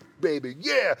freak, baby.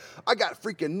 Yeah, I got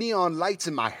freaking neon lights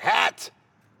in my hat.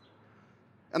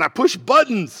 and I push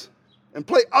buttons and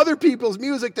play other people's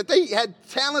music that they had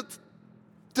talent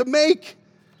to make.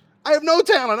 I have no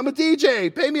talent. I'm a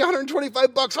DJ. Pay me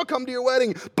 $125. I'll come to your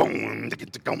wedding.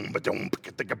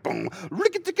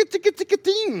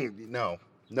 No.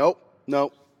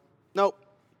 Nope.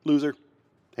 Loser.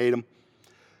 Hate him.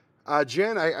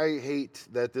 Jen, I hate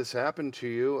that this happened to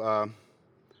you.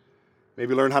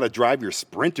 Maybe learn how to drive your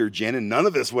Sprinter, Jen, and none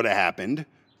of this would have happened.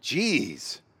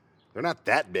 Jeez. They're not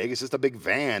that big. It's just a big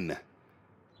van.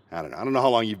 I don't know how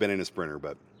long you've been in a Sprinter,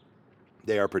 but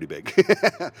they are pretty big.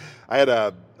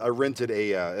 I rented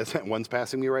one's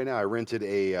passing me right now. I rented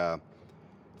a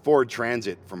Ford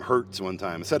Transit from Hertz one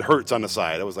time. It said Hertz on the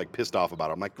side. I was like pissed off about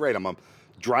it. I'm like, great, I'm a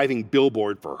driving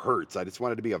billboard for Hertz. I just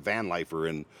wanted to be a van lifer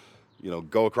and,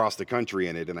 go across the country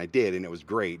in it. And I did, and it was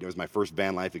great. It was my first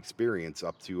van life experience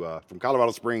up to, from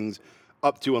Colorado Springs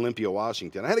up to Olympia,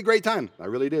 Washington. I had a great time. I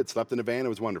really did. Slept in a van. It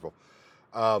was wonderful.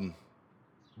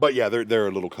 But yeah, they're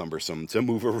a little cumbersome to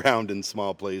move around in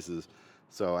small places.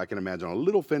 So I can imagine a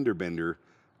little fender bender.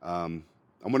 I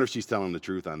wonder if she's telling the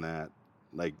truth on that.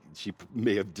 Like, she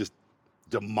may have just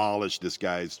demolished this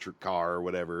guy's car or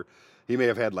whatever. He may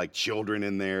have had like children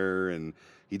in there and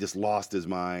he just lost his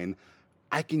mind.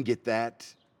 I can get that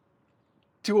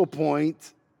to a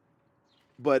point.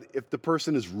 But if the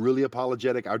person is really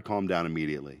apologetic, I'd calm down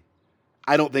immediately.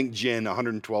 I don't think Jen, a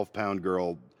 112-pound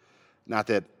girl, not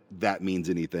that that means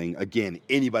anything. Again,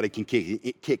 anybody can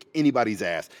kick anybody's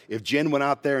ass. If Jen went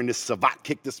out there and this Savat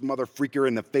kicked this mother freaker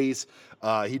in the face,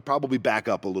 he'd probably back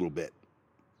up a little bit.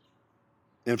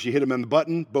 And if she hit him on the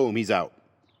button, boom, he's out.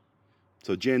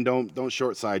 So Jen, don't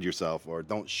short side yourself, or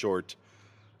don't short.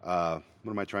 What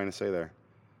am I trying to say there?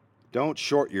 Don't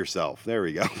short yourself. There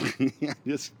we go.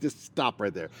 just stop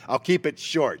right there. I'll keep it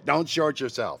short. Don't short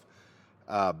yourself.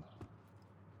 But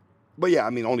yeah, I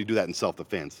mean, only do that in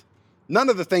self-defense. None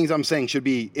of the things I'm saying should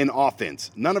be in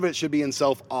offense. None of it should be in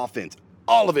self-offense.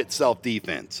 All of it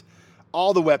self-defense.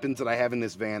 All the weapons that I have in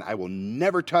this van, I will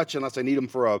never touch unless I need them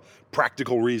for a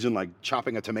practical reason, like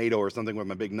chopping a tomato or something with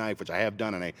my big knife, which I have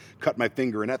done, and I cut my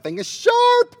finger, and that thing is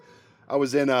sharp. I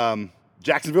was in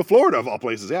Jacksonville, Florida, of all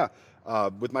places, yeah,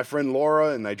 with my friend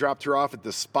Laura, and I dropped her off at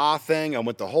the spa thing. I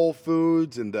went to Whole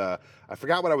Foods, and I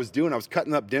forgot what I was doing. I was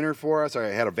cutting up dinner for us. I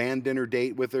had a van dinner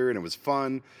date with her, and it was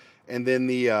fun. And then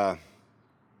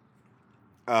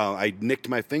I nicked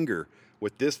my finger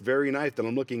with this very knife that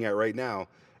I'm looking at right now,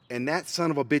 and that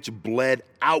son of a bitch bled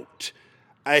out.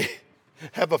 I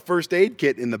have a first aid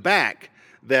kit in the back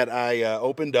that I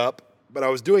opened up, but I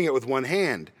was doing it with one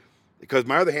hand because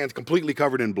my other hand's completely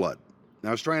covered in blood. And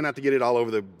I was trying not to get it all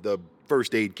over the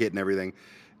first aid kit and everything,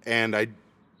 and I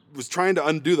was trying to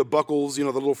undo the buckles, the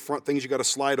little front things you got to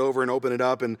slide over and open it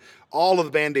up, and all of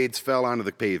the Band-Aids fell onto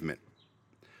the pavement.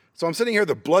 So I'm sitting here,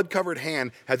 the blood-covered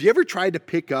hand. Have you ever tried to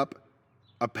pick up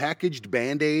a packaged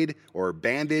Band-Aid or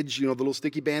bandage, the little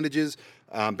sticky bandages?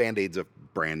 Band-Aid's a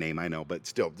brand name, I know, but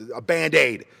still, a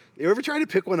Band-Aid. You ever tried to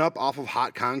pick one up off of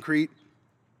hot concrete?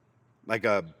 Like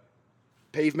a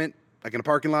pavement, like in a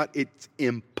parking lot? It's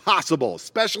impossible,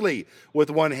 especially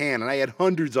with one hand, and I had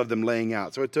hundreds of them laying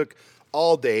out. So it took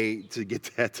all day to get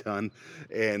that done,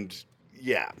 and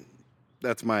yeah.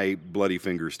 That's my bloody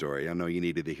finger story. I know you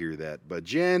needed to hear that. But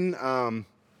Jen, I'm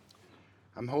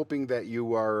hoping that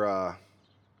you are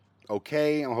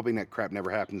okay. I'm hoping that crap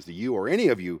never happens to you or any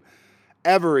of you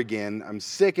ever again. I'm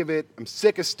sick of it. I'm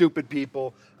sick of stupid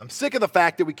people. I'm sick of the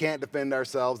fact that we can't defend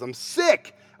ourselves. I'm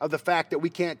sick of the fact that we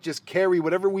can't just carry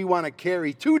whatever we want to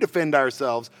carry to defend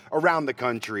ourselves around the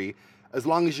country. As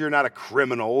long as you're not a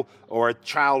criminal or a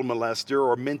child molester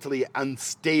or mentally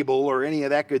unstable or any of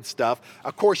that good stuff,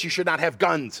 of course you should not have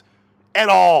guns at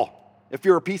all. If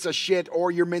you're a piece of shit or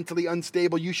you're mentally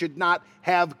unstable, you should not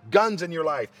have guns in your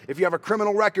life. If you have a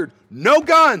criminal record, no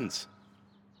guns.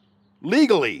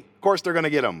 Legally. Of course they're going to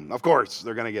get them. Of course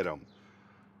they're going to get them.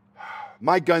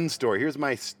 My gun story. Here's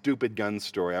my stupid gun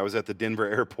story. I was at the Denver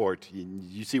airport.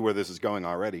 You see where this is going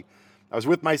already. I was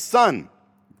with my son,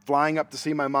 flying up to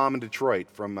see my mom in Detroit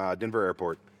from Denver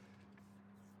Airport.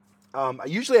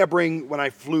 Usually I bring, when I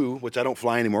flew, which I don't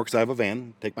fly anymore because I have a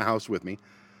van, take my house with me.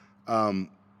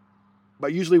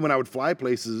 But usually when I would fly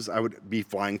places, I would be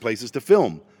flying places to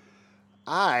film.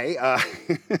 I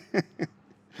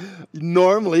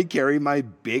normally carry my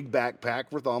big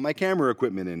backpack with all my camera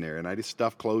equipment in there, and I just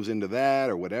stuff clothes into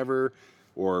that or whatever,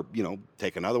 or,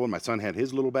 take another one. My son had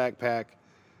his little backpack.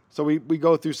 So we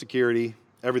go through security.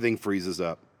 Everything freezes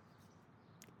up.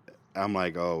 I'm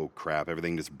like, oh, crap,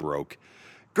 everything just broke.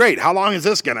 great, how long is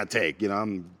this going to take?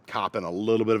 I'm copping a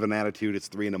little bit of an attitude. It's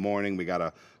 3 a.m. We got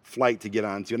a flight to get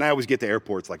onto. And I always get to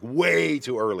airports like way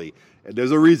too early. And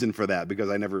there's a reason for that because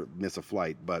I never miss a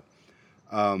flight. But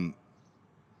I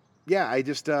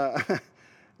just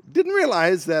didn't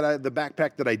realize that the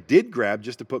backpack that I did grab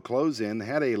just to put clothes in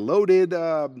had a loaded,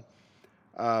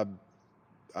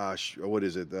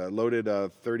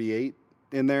 loaded 38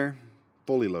 in there,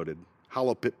 fully loaded.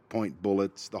 Hollow point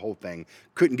bullets, the whole thing.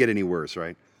 Couldn't get any worse,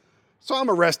 right? So I'm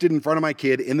arrested in front of my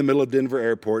kid in the middle of Denver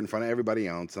airport in front of everybody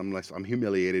else. I'm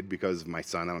humiliated because of my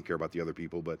son. I don't care about the other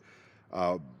people, but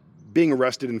being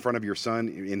arrested in front of your son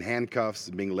in handcuffs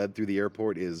and being led through the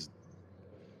airport is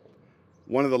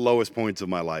one of the lowest points of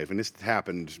my life. And this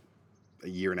happened a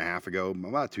year and a half ago,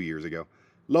 about 2 years ago.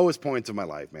 Lowest points of my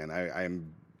life, man. I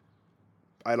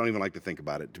don't even like to think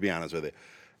about it, to be honest with you.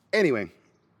 Anyway,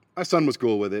 my son was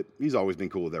cool with it. He's always been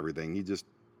cool with everything.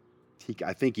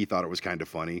 I think he thought it was kind of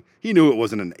funny. He knew it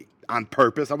wasn't on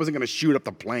purpose. I wasn't going to shoot up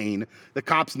the plane. The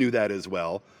cops knew that as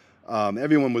well.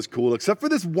 Everyone was cool except for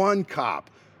this one cop,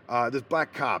 this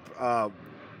black cop.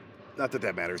 Not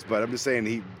that matters, but I'm just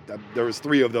saying there was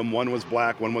 3 of them. One was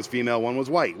black, one was female, one was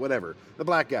white, whatever. The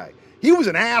black guy. He was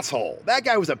an asshole. That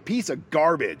guy was a piece of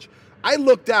garbage. I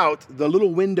looked out the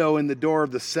little window in the door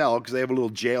of the cell because they have a little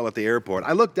jail at the airport.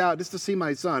 I looked out just to see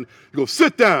my son. He goes,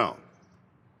 sit down.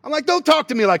 I'm like, don't talk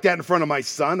to me like that in front of my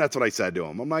son. That's what I said to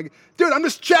him. I'm like, dude, I'm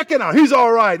just checking on him. He's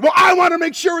all right. Well, I want to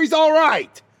make sure he's all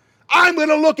right. I'm going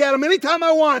to look at him anytime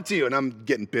I want to. And I'm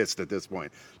getting pissed at this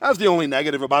point. That was the only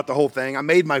negative about the whole thing. I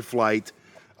made my flight.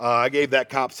 I gave that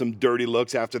cop some dirty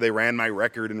looks after they ran my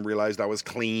record and realized I was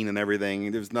clean and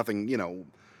everything. There was nothing, I'm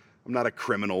not a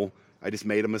criminal. I just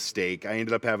made a mistake. I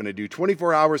ended up having to do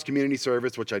 24 hours community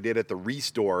service, which I did at the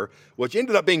Restore, which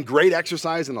ended up being great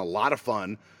exercise and a lot of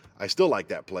fun. I still like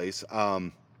that place.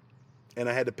 And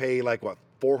I had to pay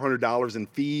 $400 in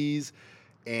fees,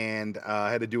 and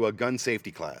I had to do a gun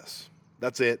safety class.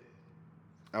 That's it.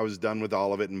 I was done with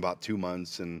all of it in about 2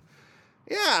 months. And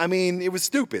yeah, it was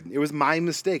stupid. It was my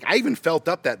mistake. I even felt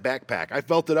up that backpack. I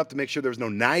felt it up to make sure there was no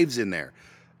knives in there.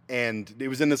 And it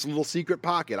was in this little secret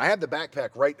pocket. I have the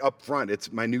backpack right up front.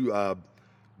 It's my new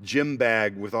gym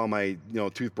bag with all my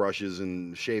toothbrushes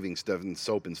and shaving stuff and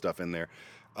soap and stuff in there.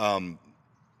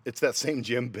 It's that same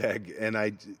gym bag, and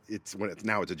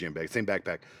now it's a gym bag, same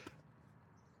backpack.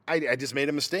 I just made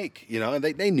a mistake, and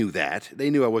they knew that. They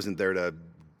knew I wasn't there to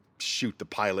shoot the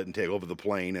pilot and take over the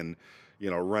plane and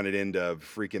run it into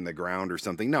freaking the ground or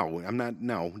something. No, I'm not.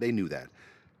 No, they knew that.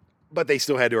 But they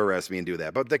still had to arrest me and do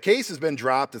that. But the case has been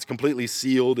dropped. It's completely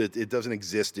sealed. It doesn't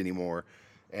exist anymore.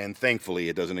 And thankfully,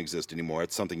 it doesn't exist anymore.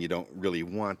 It's something you don't really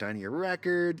want on your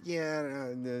record.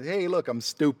 Yeah, hey, look, I'm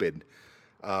stupid.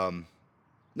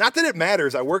 Not that it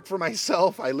matters. I work for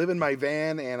myself. I live in my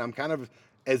van, and I'm kind of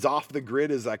as off the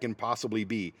grid as I can possibly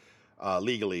be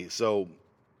legally. So,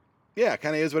 yeah, it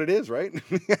kind of is what it is, right?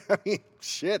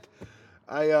 Shit.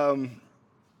 That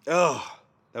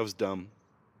was dumb.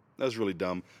 That was really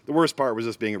dumb. The worst part was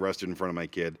just being arrested in front of my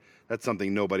kid. That's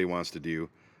something nobody wants to do,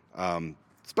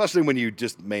 especially when you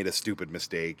just made a stupid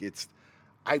mistake.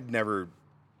 I'm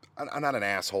not an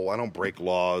asshole. I don't break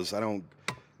laws.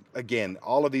 Again,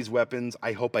 all of these weapons,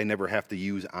 I hope I never have to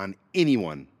use on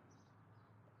anyone.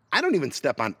 I don't even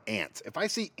step on ants. If I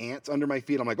see ants under my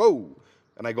feet, I'm like, oh,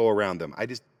 and I go around them.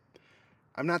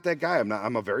 I'm not that guy.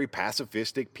 I'm a very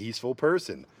pacifistic, peaceful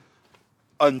person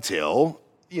until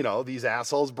these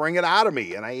assholes bring it out of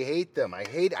me, and I hate them. I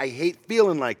hate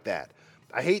feeling like that.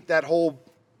 I hate that whole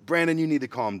Brandon, you need to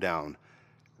calm down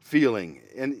feeling.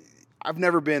 And I've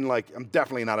never been I'm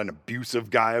definitely not an abusive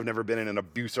guy. I've never been in an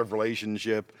abusive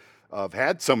relationship. I've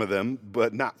had some of them,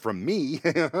 but not from me,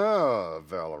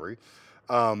 Valerie.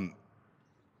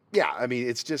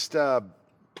 It's just,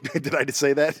 did I just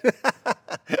say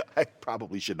that? I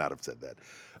probably should not have said that.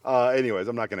 Anyways,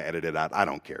 I'm not going to edit it out. I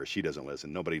don't care. She doesn't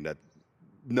listen. Nobody that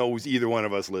knows either one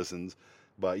of us listens.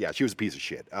 But yeah, she was a piece of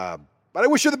shit. But I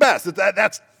wish her the best.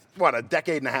 That's a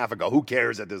decade and a half ago. Who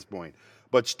cares at this point?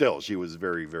 But still, she was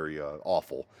very, very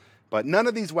awful. But none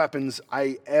of these weapons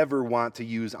I ever want to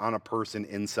use on a person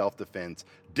in self-defense.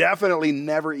 Definitely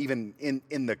never even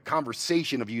in the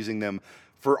conversation of using them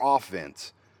for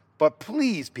offense. But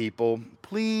please, people,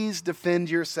 please defend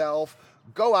yourself.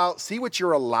 Go out, see what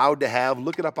you're allowed to have.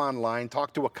 Look it up online.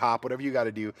 Talk to a cop, whatever you got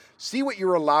to do. See what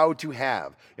you're allowed to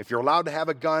have. If you're allowed to have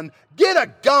a gun, get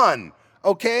a gun,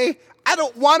 okay? I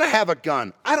don't want to have a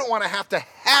gun. I don't want to have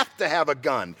to have a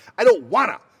gun. I don't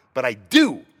want to, but I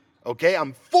do, okay?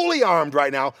 I'm fully armed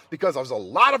right now because there's a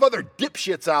lot of other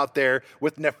dipshits out there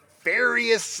with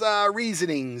various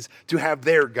reasonings to have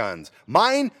their guns.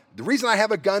 Mine, the reason I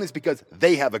have a gun is because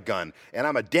they have a gun, and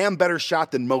I'm a damn better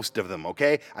shot than most of them,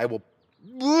 okay? I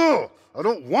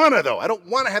don't want to, though. I don't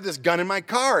want to have this gun in my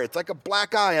car. It's like a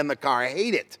black eye on the car. I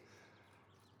hate it.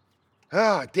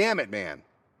 Damn it, man.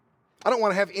 I don't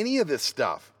want to have any of this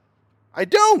stuff. I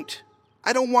don't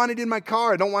want it in my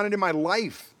car. I don't want it in my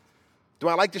life. Do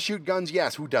I like to shoot guns?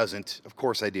 Yes. Who doesn't? Of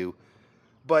course I do.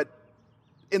 But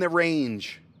in the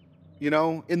range,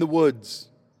 in the woods,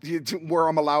 where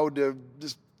I'm allowed to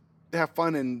just have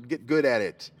fun and get good at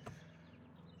it.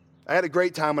 I had a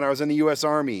great time when I was in the U.S.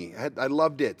 Army. I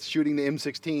loved it, shooting the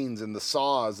M16s and the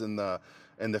saws and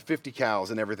the 50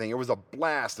 cals and everything. It was a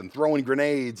blast, and throwing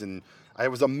grenades, and I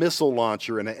was a missile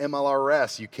launcher and an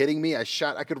MLRS. You kidding me?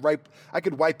 I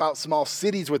could wipe out small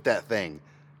cities with that thing.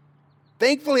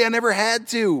 Thankfully, I never had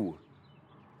to.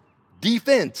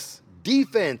 Defense.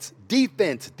 Defend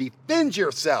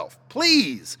yourself,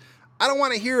 please. I don't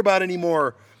want to hear about any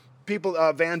more people,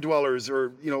 van dwellers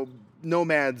or,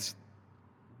 nomads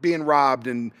being robbed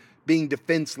and being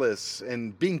defenseless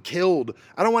and being killed.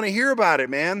 I don't want to hear about it,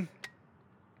 man.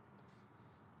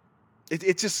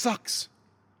 It just sucks.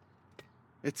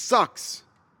 It sucks.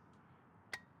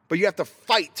 But you have to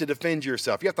fight to defend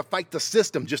yourself. You have to fight the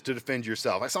system just to defend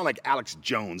yourself. I sound like Alex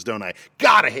Jones, don't I?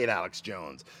 God, I hate Alex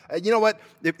Jones. You know what?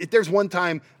 If there's one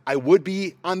time I would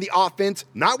be on the offense,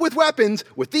 not with weapons,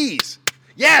 with these.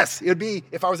 Yes, it would be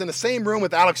if I was in the same room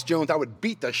with Alex Jones, I would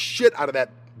beat the shit out of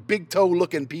that big toe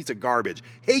looking piece of garbage.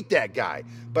 Hate that guy.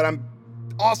 But I'm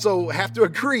also have to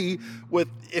agree with,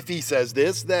 if he says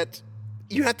this, that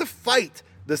you have to fight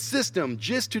the system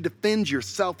just to defend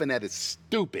yourself, and that is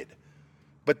stupid.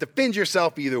 But defend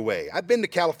yourself either way. I've been to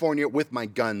California with my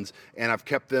guns, and I've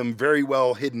kept them very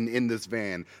well hidden in this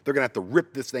van. They're going to have to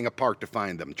rip this thing apart to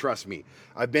find them. Trust me.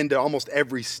 I've been to almost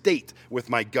every state with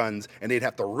my guns, and they'd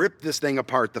have to rip this thing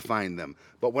apart to find them.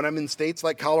 But when I'm in states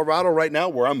like Colorado right now,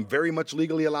 where I'm very much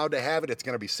legally allowed to have it, it's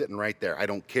going to be sitting right there. I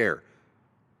don't care.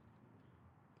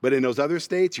 But in those other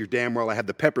states, you're damn well I have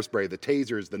the pepper spray, the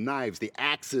tasers, the knives, the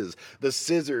axes, the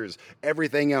scissors,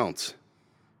 everything else.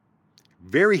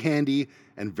 Very handy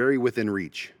and very within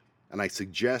reach. And I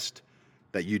suggest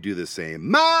that you do the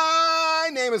same. My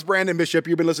name is Brandon Bishop.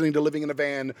 You've been listening to Living in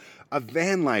a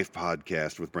Van Life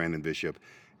podcast with Brandon Bishop.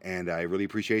 And I really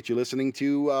appreciate you listening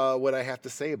to what I have to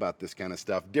say about this kind of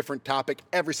stuff. Different topic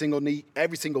every single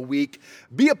week.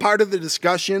 Be a part of the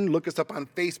discussion. Look us up on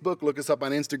Facebook. Look us up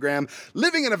on Instagram.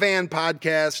 Living in a Van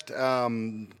podcast.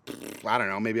 I don't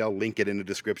know. Maybe I'll link it in the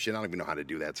description. I don't even know how to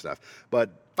do that stuff. But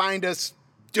find us.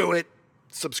 Do it.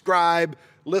 Subscribe.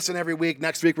 Listen every week.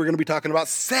 Next week, we're going to be talking about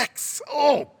sex.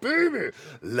 Oh, baby.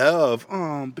 Love.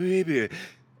 Oh, baby.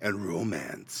 And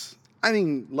romance. I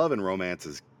mean, love and romance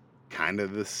is kind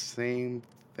of the same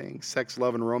thing. Sex,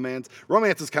 love, and romance.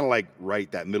 Romance is kind of like,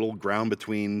 that middle ground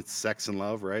between sex and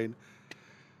love, right?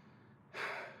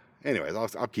 Anyways,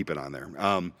 I'll keep it on there.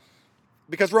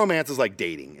 Because romance is like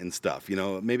dating and stuff,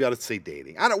 Maybe I'll just say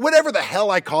dating. I don't. Whatever the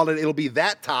hell I call it, it'll be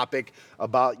that topic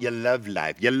about your love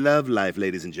life. Your love life,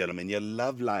 ladies and gentlemen. Your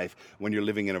love life when you're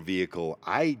living in a vehicle.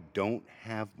 I don't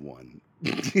have one.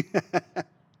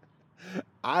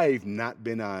 I've not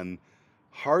been on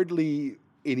hardly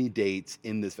any dates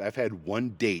in this. I've had one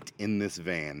date in this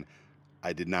van.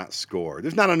 I did not score.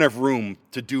 There's not enough room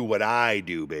to do what I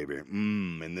do, baby.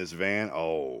 In this van,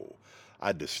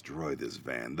 I'd destroy this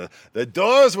van. The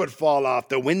doors would fall off,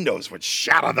 the windows would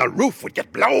shatter, the roof would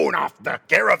get blown off the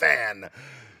caravan.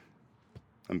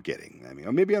 I'm kidding.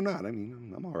 Or maybe I'm not.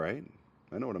 I'm all right.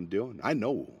 I know what I'm doing. I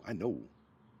know.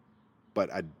 But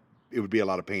it would be a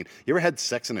lot of pain. You ever had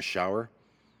sex in a shower?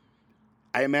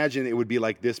 I imagine it would be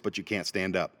like this, but you can't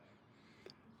stand up.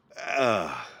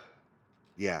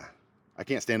 Yeah. I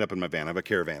can't stand up in my van. I have a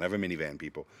caravan. I have a minivan,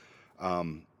 people.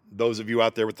 Those of you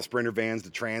out there with the Sprinter vans, the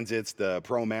Transits, the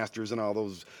Pro Masters, and all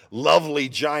those lovely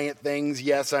giant things,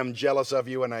 yes, I'm jealous of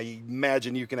you, and I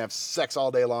imagine you can have sex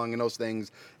all day long in those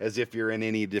things as if you're in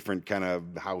any different kind of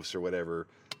house or whatever.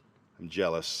 I'm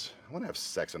jealous. I want to have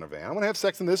sex in a van. I want to have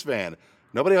sex in this van.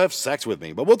 Nobody will have sex with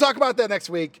me, but we'll talk about that next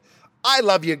week. I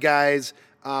love you guys.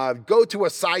 Go to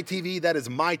ASY TV. That is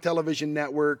my television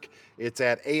network. It's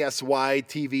at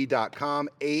ASYTV.com.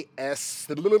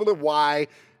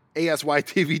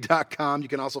 ASYTV.com. You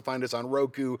can also find us on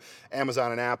ROKU,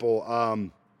 Amazon, and Apple.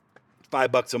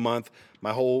 $5 a month.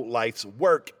 My whole life's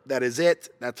work. That is it.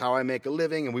 That's how I make a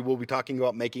living. And we will be talking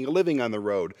about making a living on the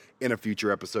road in a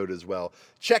future episode as well.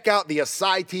 Check out the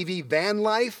ASY TV Van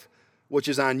Life, which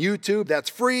is on YouTube. That's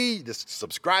free. Just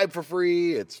subscribe for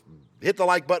free. Hit the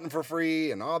like button for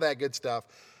free and all that good stuff.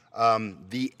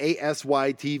 The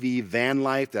ASY TV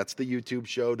VANLIFE, that's the YouTube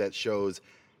show that shows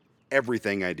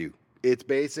everything I do. It's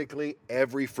basically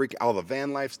all the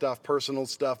van life stuff, personal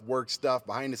stuff, work stuff,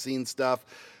 behind the scenes stuff.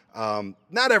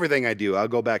 Not everything I do. I'll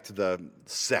go back to the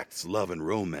sex, love, and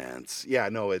romance. Yeah,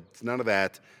 no, it's none of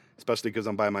that, especially because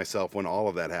I'm by myself when all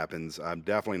of that happens. I'm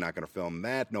definitely not going to film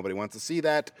that. Nobody wants to see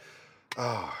that.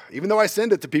 Even though I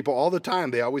send it to people all the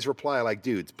time, they always reply like,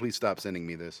 dudes, please stop sending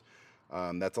me this.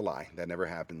 That's a lie. That never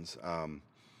happens.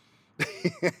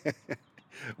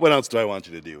 What else do I want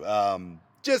you to do?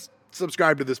 Just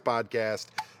subscribe to this podcast.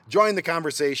 Join the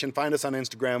conversation. Find us on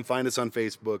Instagram. Find us on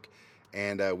Facebook.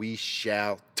 And we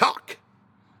shall talk.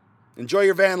 Enjoy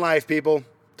your van life, people.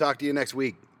 Talk to you next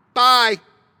week. Bye.